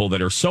idiot people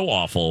that are so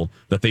awful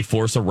that they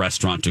force a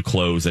restaurant to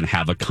close and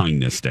have a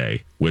kindness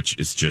day, which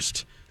is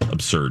just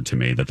absurd to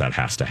me that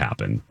has to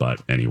happen. But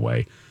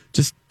anyway,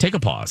 just take a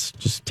pause.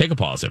 Just take a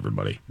pause,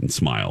 everybody, and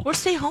smile. Or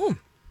stay home.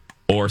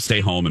 Or stay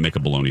home and make a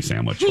bologna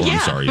sandwich. Or, I'm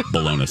sorry,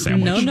 bologna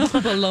sandwich. No,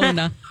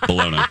 bologna.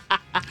 Bologna.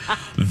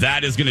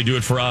 That is going to do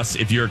it for us.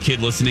 If you're a kid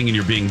listening and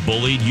you're being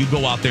bullied, you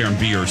go out there and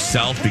be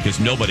yourself, because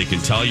nobody can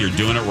tell you're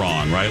doing it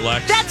wrong. Right,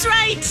 Lex? That's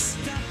right.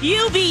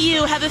 You be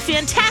you. Have a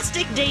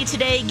fantastic day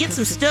today. Get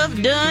some stuff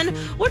done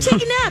or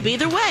take a nap.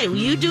 Either way,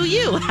 you do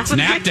you.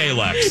 Snack day,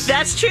 Lex.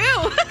 That's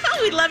true.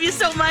 We love you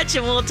so much,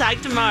 and we'll talk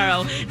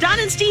tomorrow. Don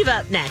and Steve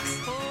up next.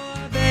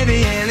 Oh,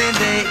 baby, any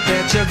day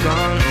that you're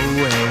gone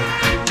away,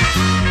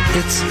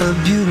 it's a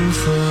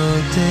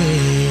beautiful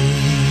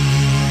day.